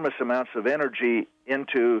enormous amounts of energy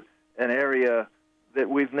into an area that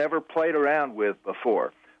we've never played around with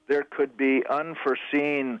before. There could be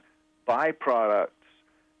unforeseen byproducts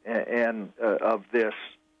and of this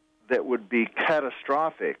that would be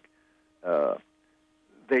catastrophic.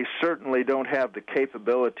 They certainly don't have the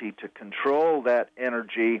capability to control that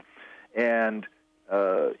energy and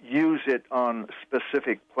use it on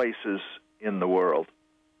specific places in the world.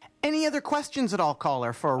 Any other questions at all,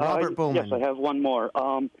 caller, for Robert Bowman? Yes, I have one more.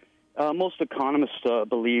 Most economists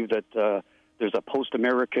believe that there's a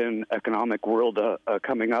post-American economic world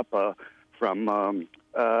coming up from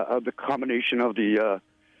the combination of the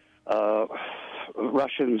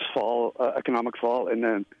Russians' fall, economic fall, and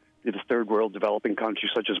then the third world developing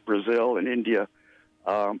countries such as Brazil and India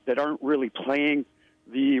that aren't really playing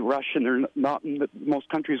the Russian. They're not. Most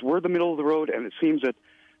countries were the middle of the road, and it seems that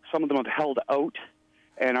some of them have held out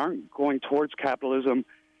and aren't going towards capitalism.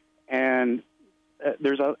 And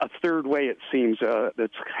there's a third way, it seems,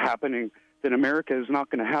 that's happening, that America is not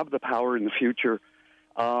going to have the power in the future.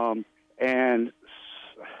 And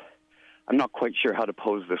I'm not quite sure how to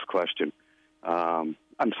pose this question. I'm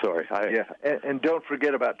sorry. And don't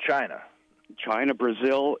forget about China. China,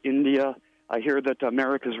 Brazil, India. I hear that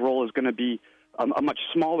America's role is going to be a much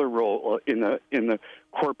smaller role in the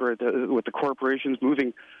corporate with the corporations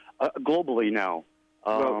moving globally now.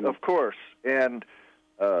 Well, of course, and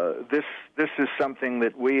this is something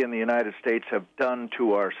that we in the United States have done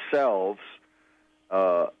to ourselves.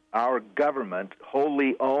 Our government,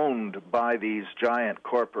 wholly owned by these giant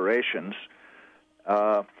corporations,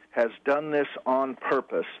 has done this on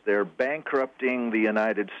purpose. They're bankrupting the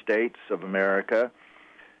United States of America,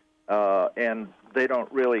 and they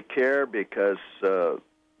don't really care because the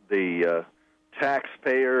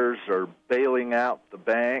taxpayers are bailing out the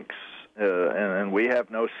banks, and we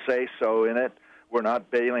have no say-so in it. We're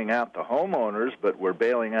not bailing out the homeowners, but we're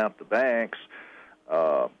bailing out the banks.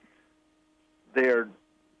 They're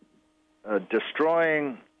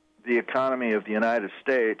destroying the economy of the United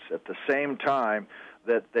States at the same time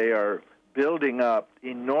that they are building up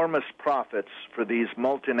enormous profits for these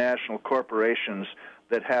multinational corporations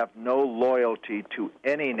that have no loyalty to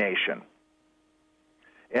any nation.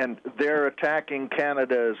 And they're attacking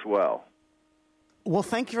Canada as well. Well,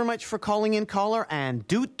 thank you very much for calling in, caller, and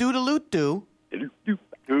doot-doot-a-loot-doo.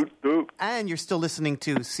 Doot. And you're still listening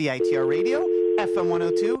to CITR Radio, FM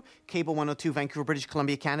 102, Cable 102, Vancouver, British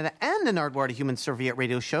Columbia, Canada, and the Nardwuar, a Human Serviette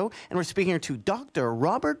Radio Show. And we're speaking to Dr.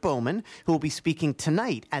 Robert Bowman, who will be speaking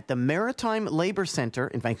tonight at the Maritime Labour Centre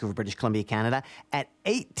in Vancouver, British Columbia, Canada, at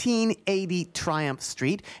 1880 Triumph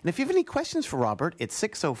Street. And if you have any questions for Robert, it's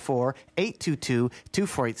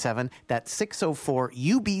 604-822-2487. That's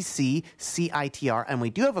 604-UBC-CITR. And we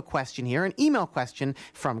do have a question here, an email question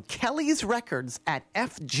from Kelly's Records at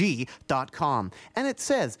fg.com. And it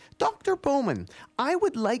says, Dr. Bowman, I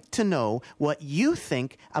would like to know what you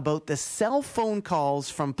think about the cell phone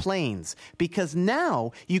calls from planes, because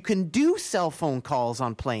now you can do cell phone calls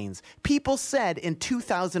on planes. People said in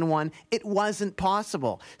 2001 it wasn't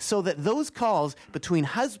possible, so that those calls between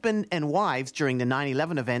husband and wives during the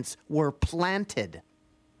 9/11 events were planted.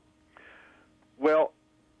 Well,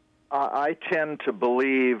 I tend to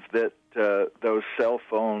believe that those cell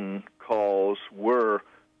phone calls were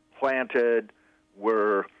planted,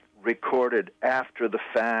 were recorded after the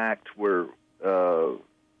fact, were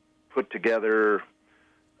put together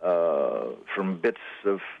from bits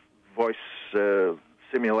of voice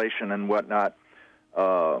simulation and whatnot.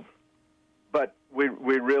 But we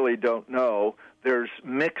really don't know. There's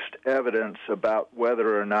mixed evidence about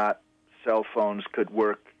whether or not cell phones could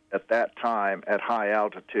work at that time at high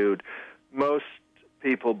altitude. Most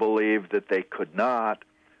people believe that they could not.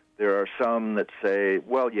 There are some that say,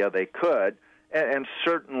 well, yeah, they could. And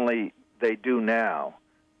certainly they do now,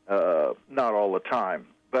 not all the time.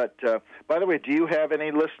 But, by the way, do you have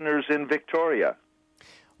any listeners in Victoria?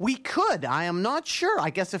 We could. I am not sure. I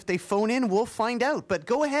guess if they phone in, we'll find out. But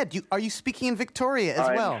go ahead. Are you speaking in Victoria as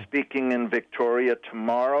well? I'm speaking in Victoria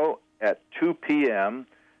tomorrow at 2 p.m.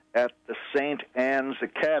 at the St. Anne's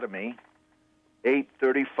Academy,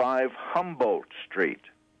 835 Humboldt Street.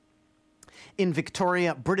 In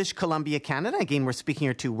Victoria, British Columbia, Canada. Again, we're speaking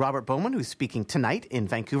here to Robert Bowman, who's speaking tonight in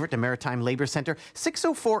Vancouver at the Maritime Labour Centre.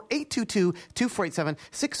 604-822-2487,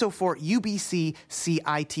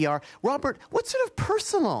 604-UBC-CITR. Robert, what sort of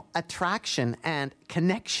personal attraction and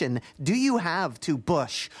connection do you have to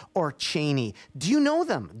Bush or Cheney? Do you know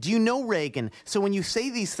them? Do you know Reagan? So when you say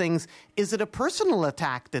these things, is it a personal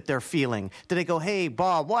attack that they're feeling? Do they go, hey,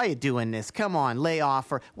 Bob, why are you doing this? Come on, lay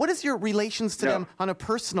off. Or what is your relations to them on a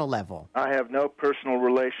personal level? I have no personal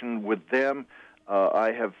relation with them.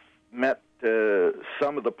 I have met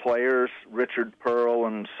some of the players, Richard Pearl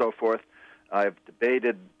and so forth. I've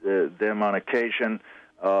debated them on occasion.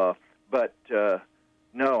 But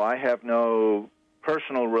no, I have no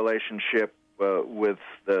personal relationship with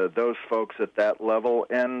those folks at that level,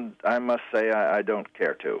 and I must say I don't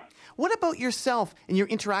care to. What about yourself and your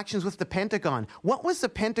interactions with the Pentagon? What was the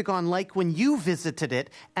Pentagon like when you visited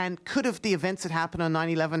it, and could have the events that happened on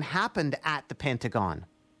 9/11 happened at the Pentagon?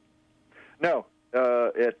 No.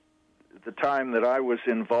 At the time that I was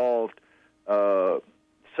involved,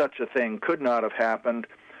 such a thing could not have happened.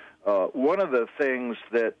 One of the things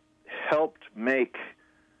that helped make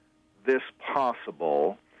this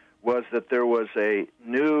possible was that there was a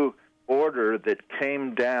new order that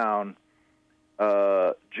came down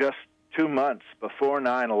just 2 months before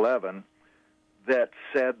 9/11 that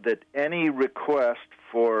said that any request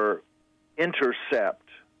for intercept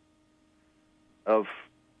of,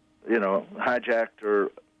 hijacked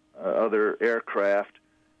or other aircraft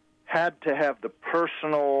had to have the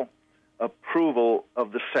personal approval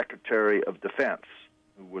of the Secretary of Defense,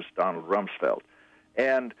 who was Donald Rumsfeld.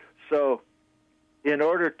 And so in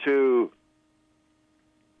order to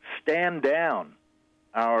stand down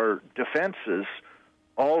our defenses,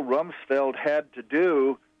 all Rumsfeld had to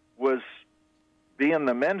do was be in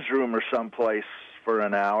the men's room or someplace for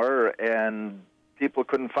an hour, and people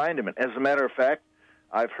couldn't find him. And as a matter of fact,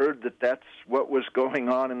 I've heard that that's what was going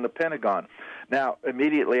on in the Pentagon. Now,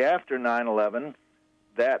 immediately after 9/11,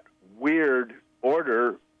 that weird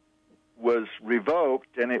order was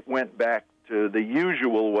revoked, and it went back to the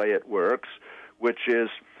usual way it works, which is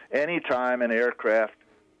any time an aircraft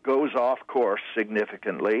goes off course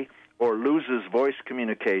significantly or loses voice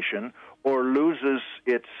communication or loses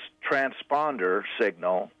its transponder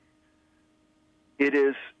signal, it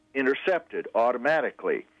is intercepted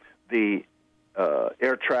automatically. The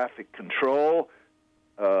air traffic control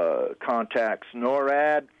contacts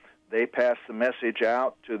NORAD. They pass the message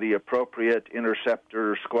out to the appropriate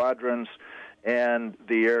interceptor squadrons, and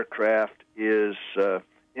the aircraft is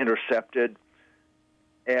intercepted,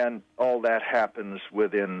 and all that happens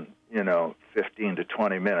within, 15 to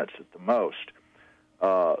 20 minutes at the most.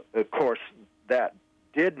 Of course, that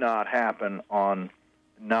did not happen on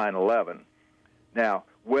 9/11. Now,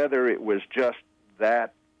 whether it was just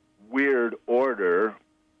that weird order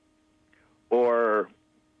or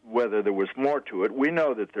whether there was more to it, we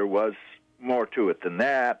know that there was more to it than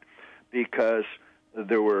that, because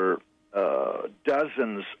there were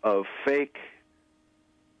dozens of fake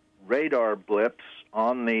radar blips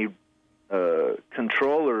on the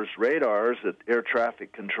controllers' radars at air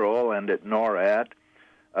traffic control and at NORAD.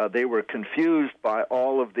 They were confused by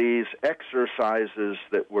all of these exercises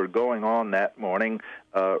that were going on that morning,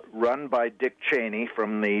 run by Dick Cheney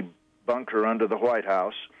from the bunker under the White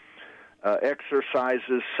House,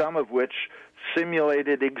 exercises, some of which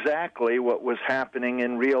simulated exactly what was happening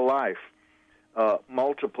in real life.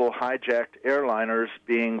 Multiple hijacked airliners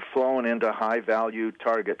being flown into high-value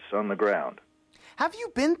targets on the ground. Have you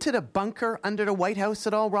been to the bunker under the White House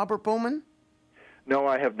at all, Robert Bowman? No,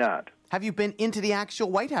 I have not. Have you been into the actual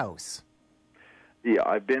White House? Yeah,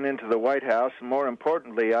 I've been into the White House, and more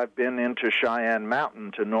importantly, I've been into Cheyenne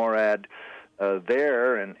Mountain to NORAD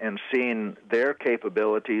there and seen their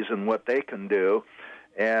capabilities and what they can do.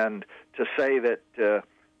 And to say that,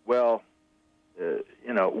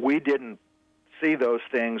 we didn't see those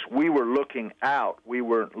things, we were looking out, we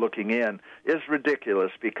weren't looking in, is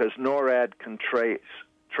ridiculous, because NORAD can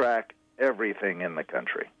track everything in the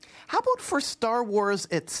country. How about for Star Wars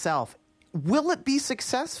itself? Will it be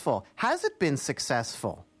successful? Has it been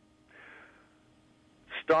successful?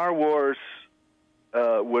 Star Wars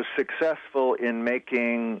was successful in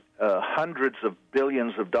making hundreds of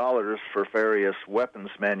billions of dollars for various weapons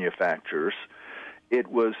manufacturers. It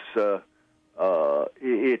was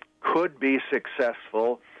it could be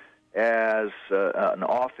successful as an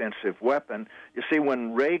offensive weapon. You see,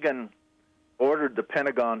 when Reagan ordered the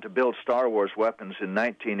Pentagon to build Star Wars weapons in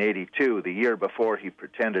 1982, the year before he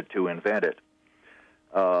pretended to invent it,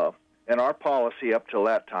 and our policy up till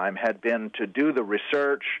that time had been to do the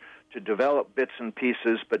research, to develop bits and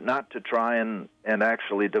pieces, but not to try and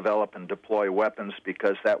actually develop and deploy weapons,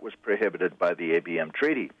 because that was prohibited by the ABM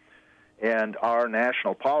Treaty. And our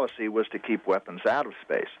national policy was to keep weapons out of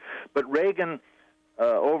space. But Reagan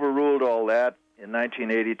overruled all that in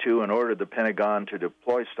 1982 and ordered the Pentagon to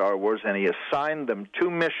deploy Star Wars, and he assigned them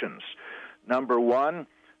two missions. Number one,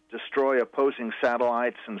 destroy opposing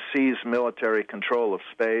satellites and seize military control of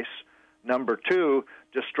space. Number two,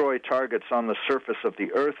 destroy targets on the surface of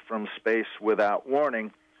the Earth from space without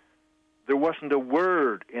warning. There wasn't a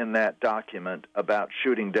word in that document about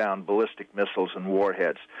shooting down ballistic missiles and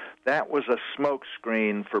warheads. That was a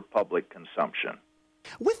smokescreen for public consumption.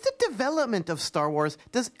 With the development of Star Wars,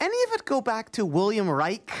 does any of it go back to William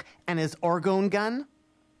Reich and his orgone gun?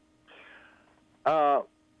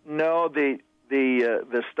 No, the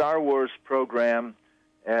Star Wars program,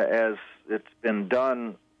 as it's been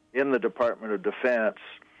done in the Department of Defense,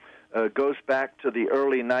 goes back to the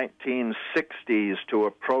early 1960s to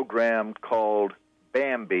a program called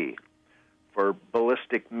Bambi for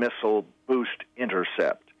Ballistic Missile Boost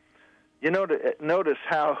Intercept. You know, notice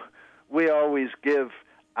how we always give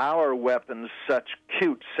our weapons such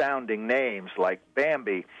cute-sounding names like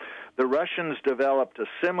Bambi. The Russians developed a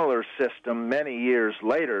similar system many years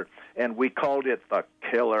later, and we called it the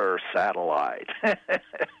Killer Satellite.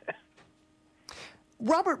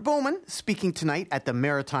 Robert Bowman speaking tonight at the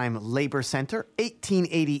Maritime Labour Centre,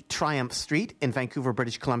 1880 Triumph Street in Vancouver,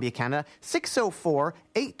 British Columbia, Canada,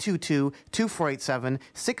 604-822-2487,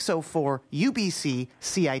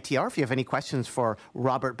 604-UBC-CITR. If you have any questions for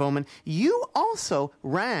Robert Bowman. You also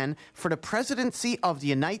ran for the presidency of the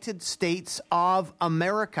United States of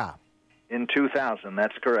America. In 2000,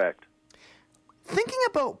 that's correct. Thinking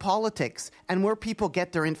about politics and where people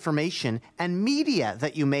get their information and media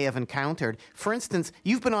that you may have encountered, for instance,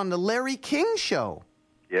 you've been on the Larry King Show.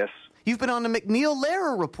 Yes. You've been on the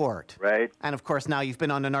McNeil-Lehrer Report. Right. And, of course, now you've been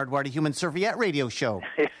on the Nardwuar, the Human Serviette radio show.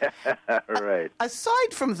 Right.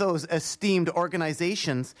 Aside from those esteemed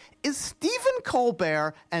organizations, is Stephen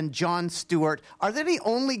Colbert and Jon Stewart, are they the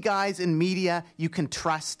only guys in media you can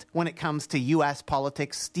trust when it comes to U.S.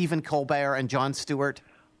 politics, Stephen Colbert and Jon Stewart?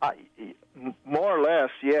 More or less,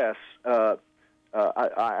 yes.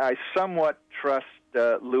 I somewhat trust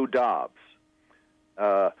Lou Dobbs.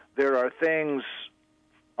 There are things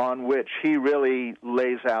on which he really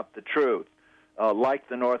lays out the truth, like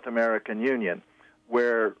the North American Union,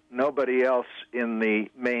 where nobody else in the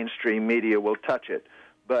mainstream media will touch it.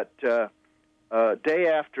 But day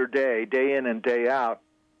after day, day in and day out,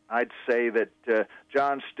 I'd say that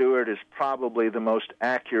Jon Stewart is probably the most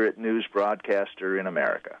accurate news broadcaster in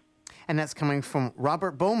America. And that's coming from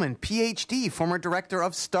Robert Bowman, Ph.D., former director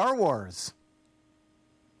of Star Wars.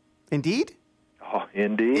 Indeed? Oh,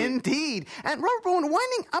 indeed. Indeed. And Robert Bowman,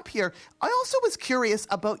 winding up here, I also was curious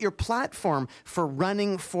about your platform for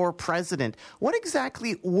running for president. What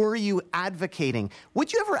exactly were you advocating?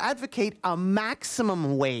 Would you ever advocate a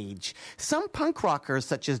maximum wage? Some punk rockers,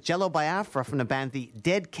 such as Jello Biafra from the band The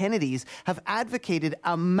Dead Kennedys, have advocated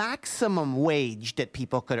a maximum wage that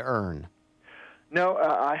people could earn. No,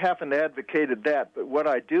 I haven't advocated that, but what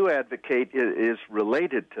I do advocate is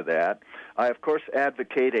related to that. I, of course,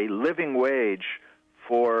 advocate a living wage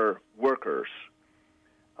for workers,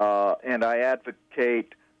 and I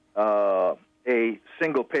advocate a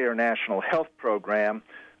single-payer national health program,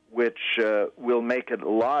 which will make it a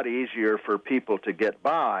lot easier for people to get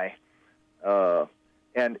by,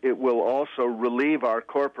 and it will also relieve our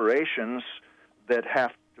corporations that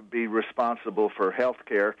have to be responsible for health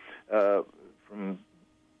care from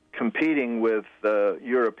competing with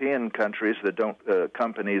European countries that don't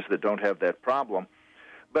companies that don't have that problem.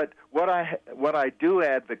 But what I do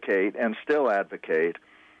advocate and still advocate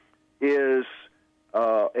is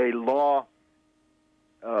a law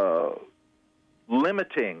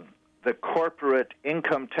limiting the corporate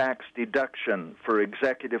income tax deduction for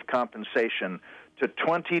executive compensation to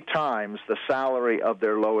 20 times the salary of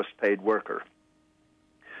their lowest paid worker.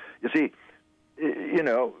 You see, you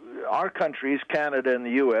know, our countries, Canada and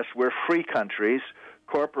the U.S., we're free countries.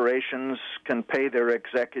 Corporations can pay their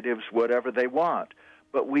executives whatever they want,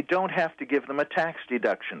 but we don't have to give them a tax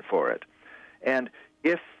deduction for it. And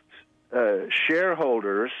if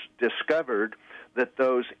shareholders discovered that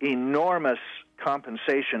those enormous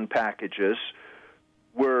compensation packages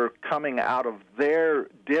were coming out of their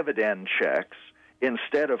dividend checks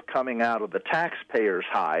instead of coming out of the taxpayer's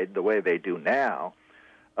hide the way they do now,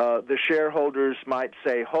 the shareholders might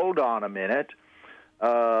say, hold on a minute,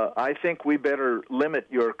 I think we better limit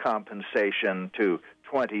your compensation to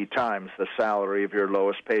 20 times the salary of your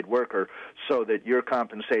lowest paid worker so that your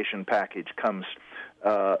compensation package comes,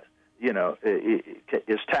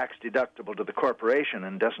 is tax deductible to the corporation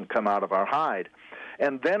and doesn't come out of our hide.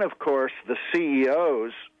 And then, of course, the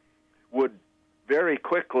CEOs would very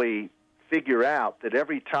quickly figure out that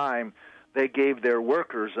every time they gave their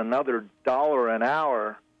workers another $1 an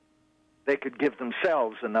hour, they could give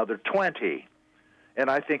themselves another 20. And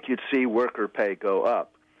I think you'd see worker pay go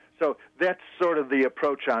up. So that's sort of the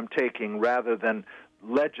approach I'm taking rather than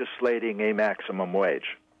legislating a maximum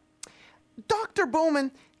wage. Dr.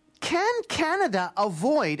 Bowman, can Canada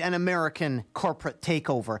avoid an American corporate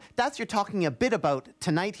takeover? That's what you're talking a bit about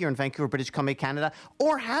tonight here in Vancouver, British Columbia, Canada.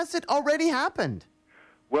 Or has it already happened?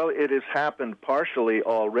 Well, it has happened partially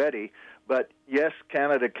already. But yes,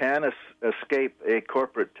 Canada can escape a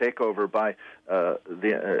corporate takeover by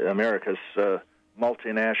America's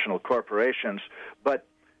multinational corporations. But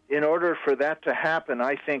in order for that to happen,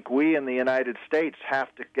 I think we in the United States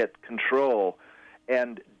have to get control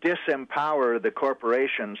and disempower the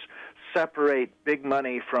corporations, separate big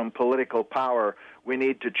money from political power. We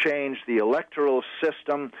need to change the electoral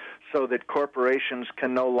system so that corporations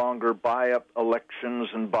can no longer buy up elections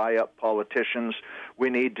and buy up politicians. We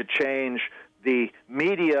need to change the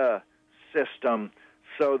media system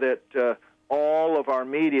so that all of our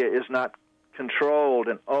media is not controlled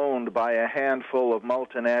and owned by a handful of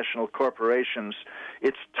multinational corporations.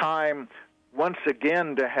 It's time once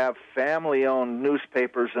again to have family-owned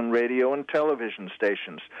newspapers and radio and television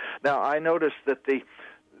stations. Now, I noticed that the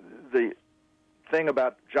thing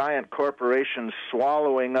about giant corporations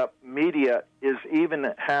swallowing up media is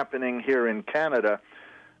even happening here in Canada,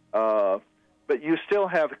 but you still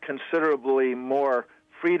have considerably more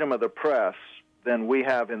freedom of the press than we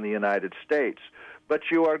have in the United States, but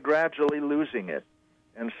you are gradually losing it.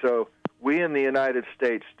 And so we in the United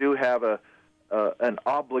States do have an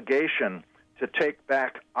obligation to take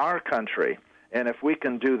back our country, and if we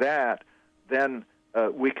can do that, then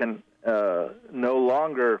we can no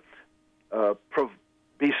longer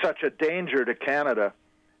be such a danger to Canada,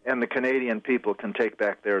 and the Canadian people can take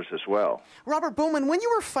back theirs as well. Robert Bowman, when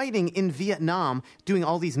you were fighting in Vietnam, doing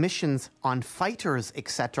all these missions on fighters,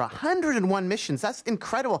 etc., 101 missions, that's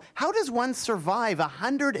incredible. How does one survive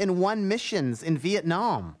 101 missions in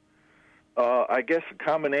Vietnam? I guess a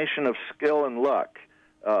combination of skill and luck.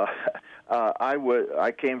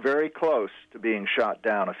 I came very close to being shot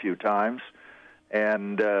down a few times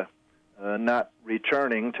and not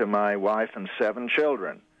returning to my wife and 7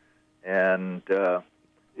 children. And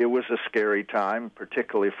it was a scary time,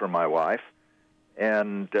 particularly for my wife.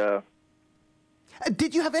 And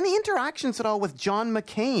did you have any interactions at all with John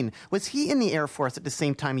McCain? Was he in the Air Force at the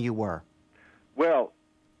same time you were? Well,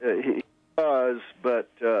 he was, but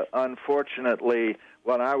unfortunately,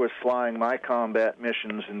 when I was flying my combat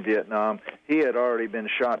missions in Vietnam, he had already been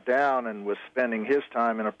shot down and was spending his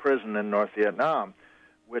time in a prison in North Vietnam,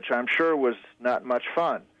 which I'm sure was not much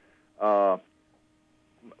fun.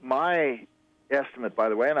 My estimate, by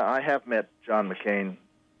the way, and I have met John McCain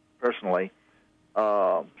personally,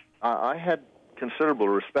 I had considerable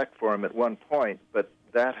respect for him at one point, but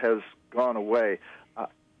that has gone away.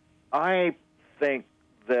 I think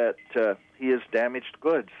that he is damaged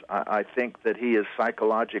goods. I think that he is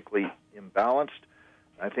psychologically imbalanced.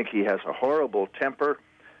 I think he has a horrible temper,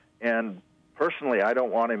 and personally, I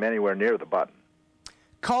don't want him anywhere near the button.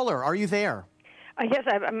 Caller, are you there? Yes,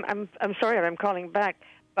 I'm sorry I'm calling back,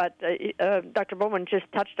 but Dr. Bowman just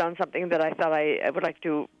touched on something that I thought I would like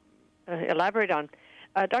to elaborate on.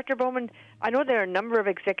 Dr. Bowman, I know there are a number of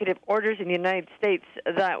executive orders in the United States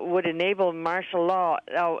that would enable martial law.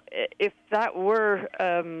 Now, if that were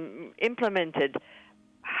implemented,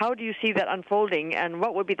 how do you see that unfolding, and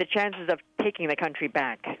what would be the chances of taking the country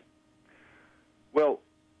back? Well,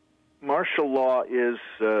 martial law is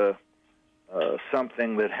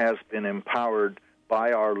something that has been empowered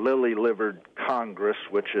by our lily-livered Congress,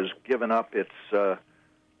 which has given up its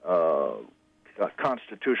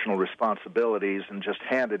constitutional responsibilities and just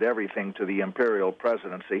handed everything to the imperial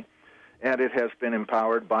presidency, and it has been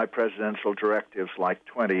empowered by presidential directives like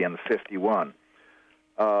 20 and 51.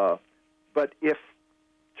 But if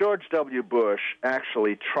George W. Bush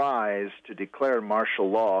actually tries to declare martial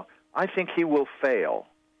law, I think he will fail.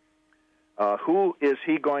 Who is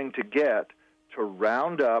he going to get to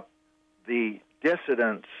round up the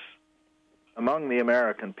dissidents among the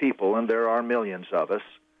American people, and there are millions of us,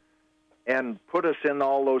 and put us in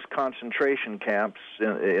all those concentration camps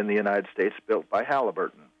in the United States built by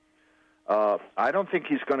Halliburton? I don't think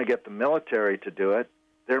he's going to get the military to do it.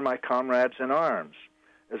 They're my comrades in arms.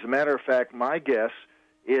 As a matter of fact, my guess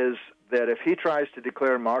is that if he tries to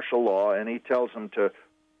declare martial law and he tells them to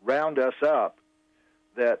round us up,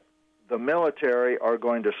 that the military are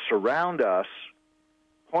going to surround us,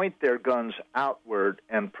 point their guns outward,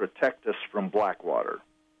 and protect us from Blackwater.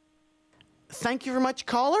 Thank you very much,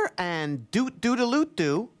 caller, and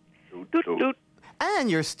doot-doot-a-loot-doo. Doot-doot.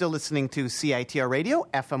 And you're still listening to CITR Radio,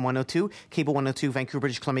 FM 102, Cable 102, Vancouver,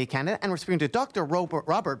 British Columbia, Canada. And we're speaking to Dr.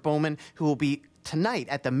 Robert Bowman, who will be tonight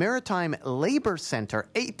at the Maritime Labour Centre,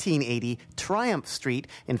 1880 Triumph Street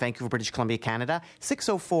in Vancouver, British Columbia, Canada,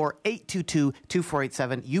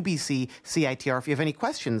 604-822-2487, UBC CITR. If you have any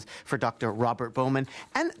questions for Dr. Robert Bowman.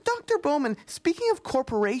 And Dr. Bowman, speaking of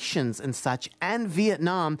corporations and such and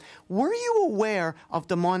Vietnam, were you aware of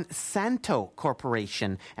the Monsanto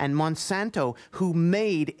Corporation and Monsanto who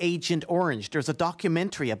made Agent Orange? There's a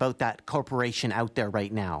documentary about that corporation out there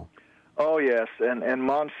right now. Oh, yes, and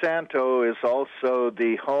Monsanto is also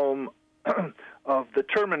the home of the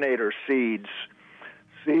Terminator seeds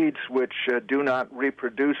which do not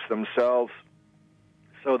reproduce themselves,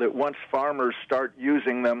 so that once farmers start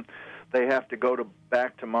using them, they have to go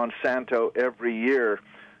back to Monsanto every year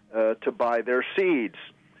to buy their seeds.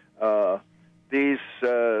 These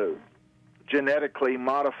genetically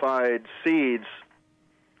modified seeds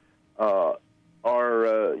are,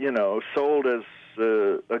 sold as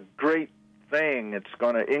a great thing. It's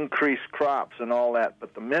going to increase crops and all that,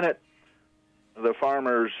 but the minute the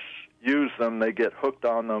farmers use them, they get hooked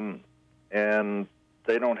on them, and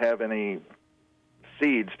they don't have any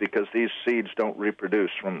seeds because these seeds don't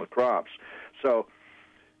reproduce from the crops. So,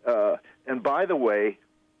 and by the way,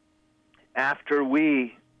 after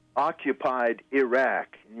we occupied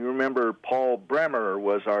Iraq, you remember Paul Bremer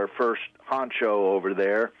was our first honcho over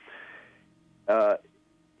there,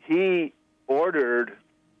 he ordered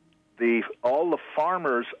all the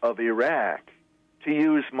farmers of Iraq to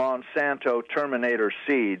use Monsanto Terminator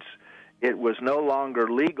seeds. It was no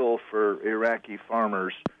longer legal for Iraqi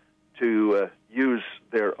farmers to use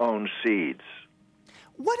their own seeds.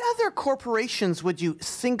 What other corporations would you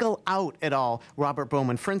single out at all, Robert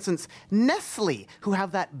Bowman? For instance, Nestle, who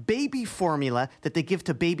have that baby formula that they give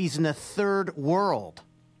to babies in the third world.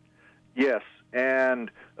 Yes,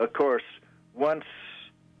 and of course, once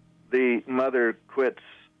the mother quits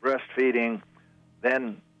breastfeeding,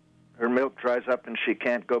 then her milk dries up and she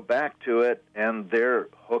can't go back to it, and they're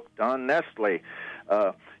hooked on Nestle.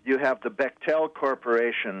 You have the Bechtel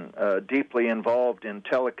Corporation, deeply involved in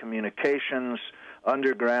telecommunications,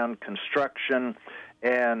 underground construction,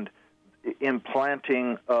 and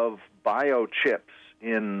implanting of biochips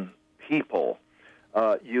in people.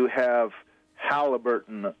 You have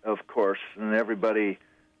Halliburton, of course, and everybody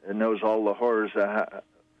knows all the horrors of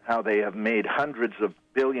how they have made hundreds of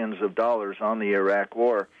billions of dollars on the Iraq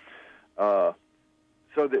War.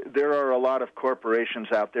 So there are a lot of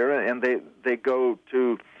corporations out there, and they go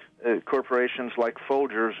to corporations like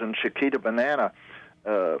Folgers and Chiquita Banana.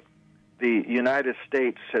 The United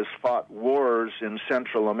States has fought wars in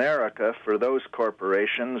Central America for those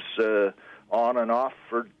corporations on and off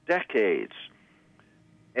for decades.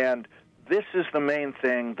 And this is the main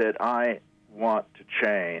thing that I want to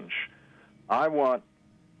change. I want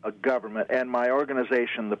a government, and my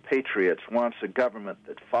organization, the Patriots, wants a government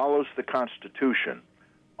that follows the Constitution,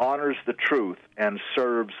 honors the truth, and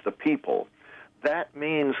serves the people. That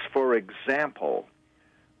means, for example,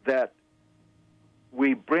 that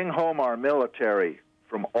we bring home our military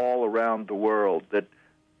from all around the world, that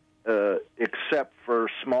except for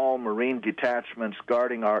small Marine detachments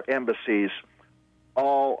guarding our embassies,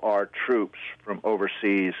 all our troops from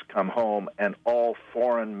overseas come home, and all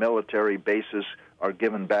foreign military bases are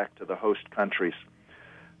given back to the host countries.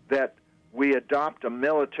 That we adopt a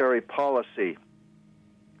military policy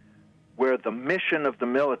where the mission of the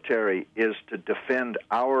military is to defend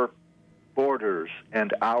our borders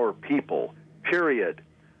and our people, period,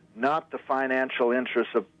 not the financial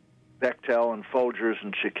interests of Bechtel and Folgers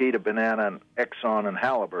and Chiquita Banana and Exxon and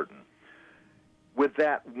Halliburton. With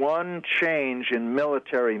that one change in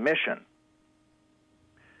military mission,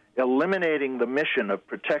 eliminating the mission of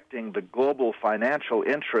protecting the global financial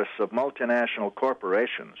interests of multinational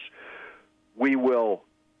corporations, we will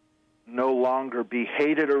no longer be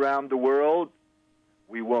hated around the world.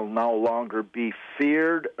 We will no longer be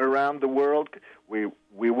feared around the world. We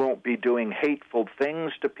won't be doing hateful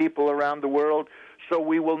things to people around the world. So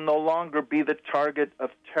we will no longer be the target of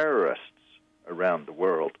terrorists around the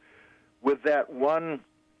world. With that one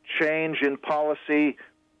change in policy,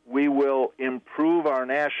 we will improve our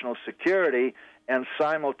national security and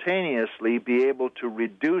simultaneously be able to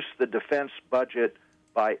reduce the defense budget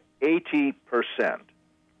by 80%.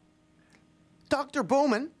 Dr.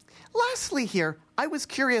 Bowman, lastly here, I was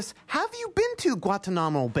curious, have you been to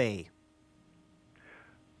Guantanamo Bay?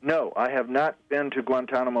 No, I have not been to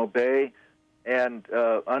Guantanamo Bay, and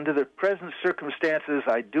under the present circumstances,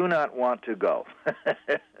 I do not want to go.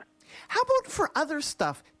 How about for other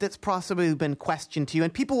stuff that's possibly been questioned to you?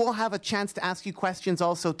 And people will have a chance to ask you questions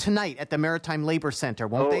also tonight at the Maritime Labor Center,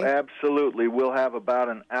 won't they? Oh, absolutely. We'll have about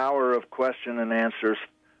an hour of question and answers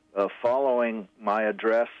following my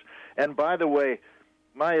address. And by the way,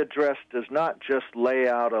 my address does not just lay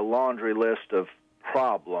out a laundry list of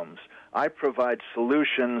problems. I provide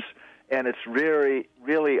solutions, and it's really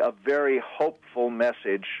a very hopeful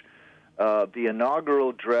message. The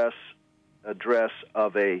inaugural address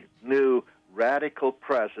of a new radical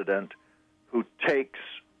president who takes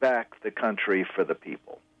back the country for the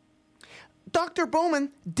people. Dr.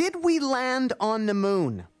 Bowman, did we land on the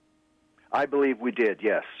moon? I believe we did,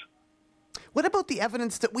 yes. What about the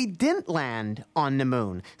evidence that we didn't land on the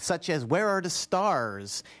moon, such as where are the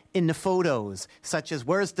stars in the photos, such as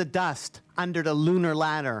where's the dust under the lunar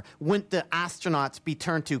ladder? Wouldn't the astronauts be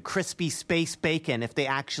turned to crispy space bacon if they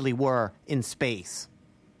actually were in space?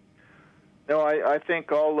 No, I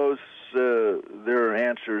think all those, there are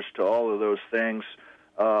answers to all of those things.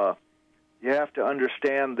 You have to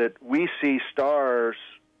understand that we see stars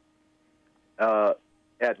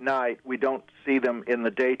at night. We don't see them in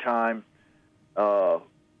the daytime.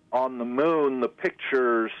 On the moon, the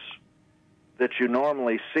pictures that you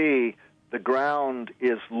normally see, the ground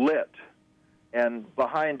is lit, and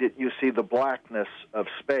behind it you see the blackness of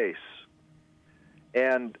space.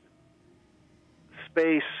 And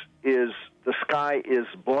space is, the sky is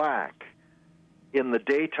black in the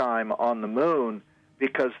daytime on the moon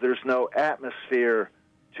because there's no atmosphere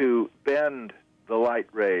to bend the light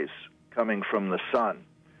rays coming from the sun.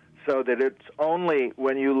 So that it's only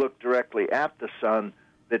when you look directly at the sun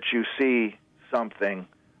that you see something,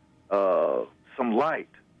 some light.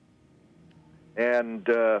 And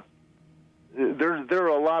there are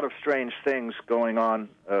a lot of strange things going on,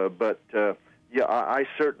 but Yeah, I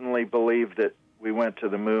certainly believe that we went to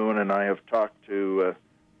the moon, and I have talked to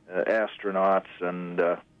astronauts, and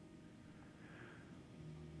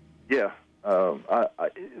there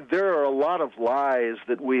are a lot of lies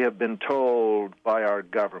that we have been told by our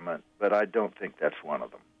government, but I don't think that's one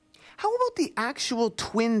of them. How about the actual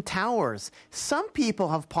Twin Towers? Some people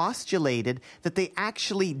have postulated that they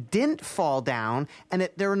actually didn't fall down and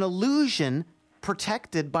that they're an illusion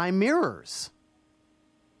protected by mirrors.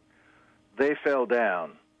 They fell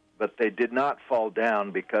down, but they did not fall down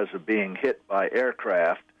because of being hit by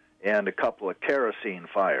aircraft and a couple of kerosene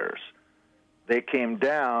fires. They came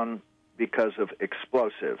down because of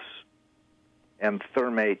explosives and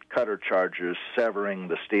thermate cutter charges severing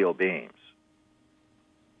the steel beams.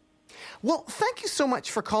 Well, thank you so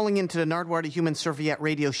much for calling into the Nardwuar, the Human Serviette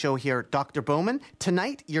radio show here, Dr. Bowman.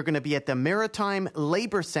 Tonight, you're going to be at the Maritime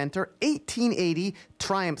Labour Centre, 1880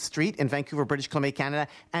 Triumph Street in Vancouver, British Columbia, Canada.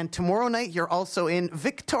 And tomorrow night, you're also in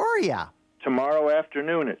Victoria. Tomorrow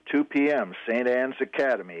afternoon at 2 p.m., St. Anne's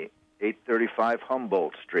Academy, 835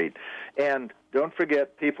 Humboldt Street. And don't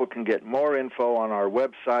forget, people can get more info on our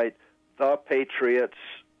website,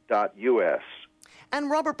 thepatriots.us. And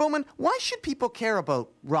Robert Bowman, why should people care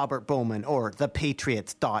about Robert Bowman or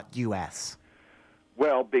thepatriots.us?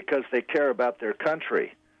 Well, because they care about their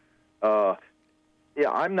country. I'm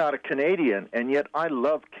not a Canadian, and yet I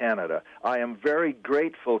love Canada. I am very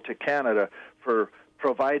grateful to Canada for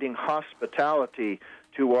providing hospitality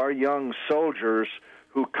to our young soldiers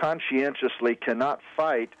who conscientiously cannot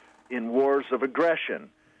fight in wars of aggression.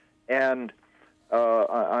 And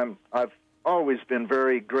I've always been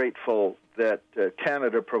very grateful that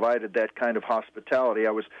Canada provided that kind of hospitality.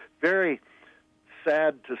 I was very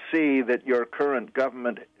sad to see that your current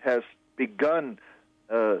government has begun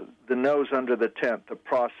the nose under the tent, the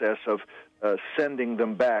process of sending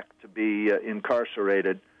them back to be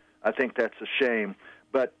incarcerated. I think that's a shame.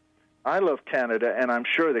 But I love Canada, and I'm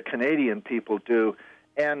sure the Canadian people do,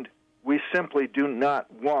 and we simply do not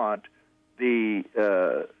want the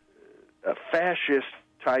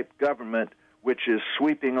fascist-type government which is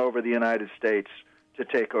sweeping over the United States to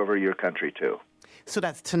take over your country, too. So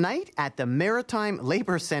that's tonight at the Maritime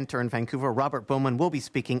Labour Centre in Vancouver. Robert Bowman will be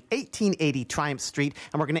speaking, 1880 Triumph Street.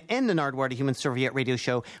 And we're going to end the Nardwuar, the Human Serviette radio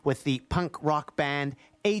show with the punk rock band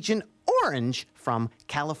Agent Orange from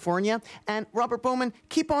California. And Robert Bowman,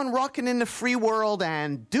 keep on rocking in the free world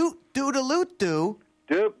and doot-doot-a-loot-doo.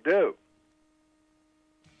 Doop-doop.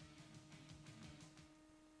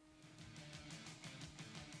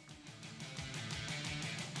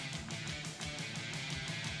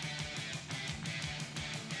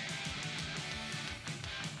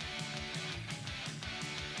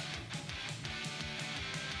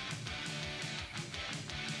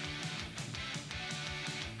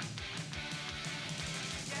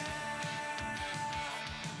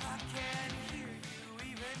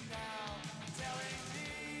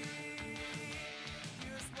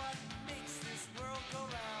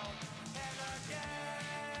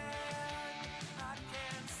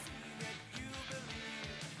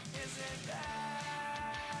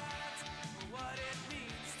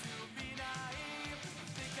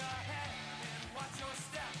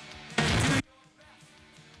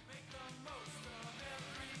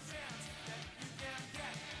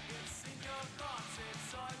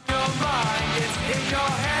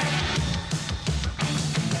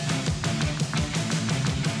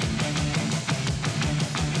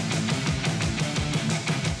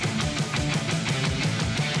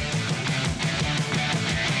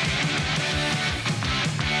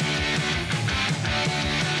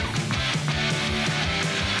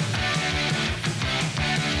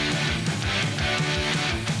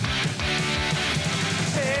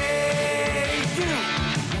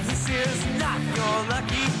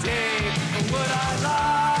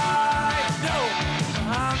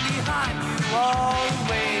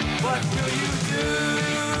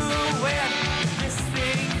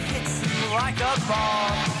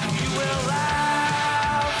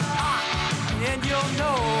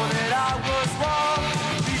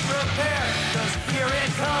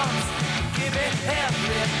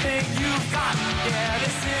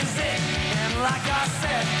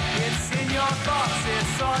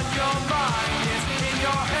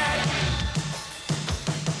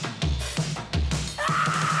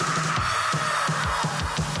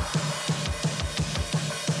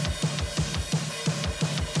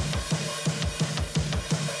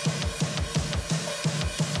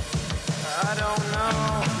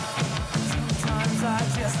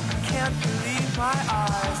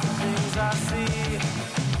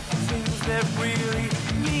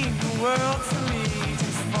 World to me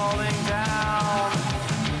just falling down.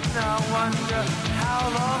 Now one you. How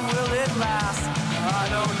long will it last? I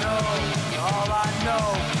don't know. All I know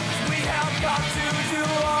is we have got to do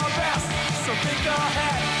our best. So think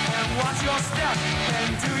ahead and watch your step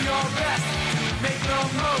and do your best to make the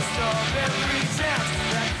most of every chance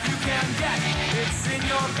that you can get. It's in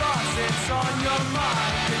your thoughts, it's on your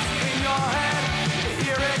mind, it's in your head.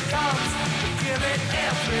 Here it comes. Give it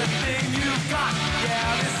everything you've got.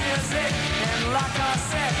 Yeah, this is it. And like I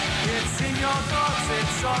said, it's in your thoughts,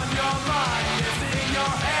 it's on your mind.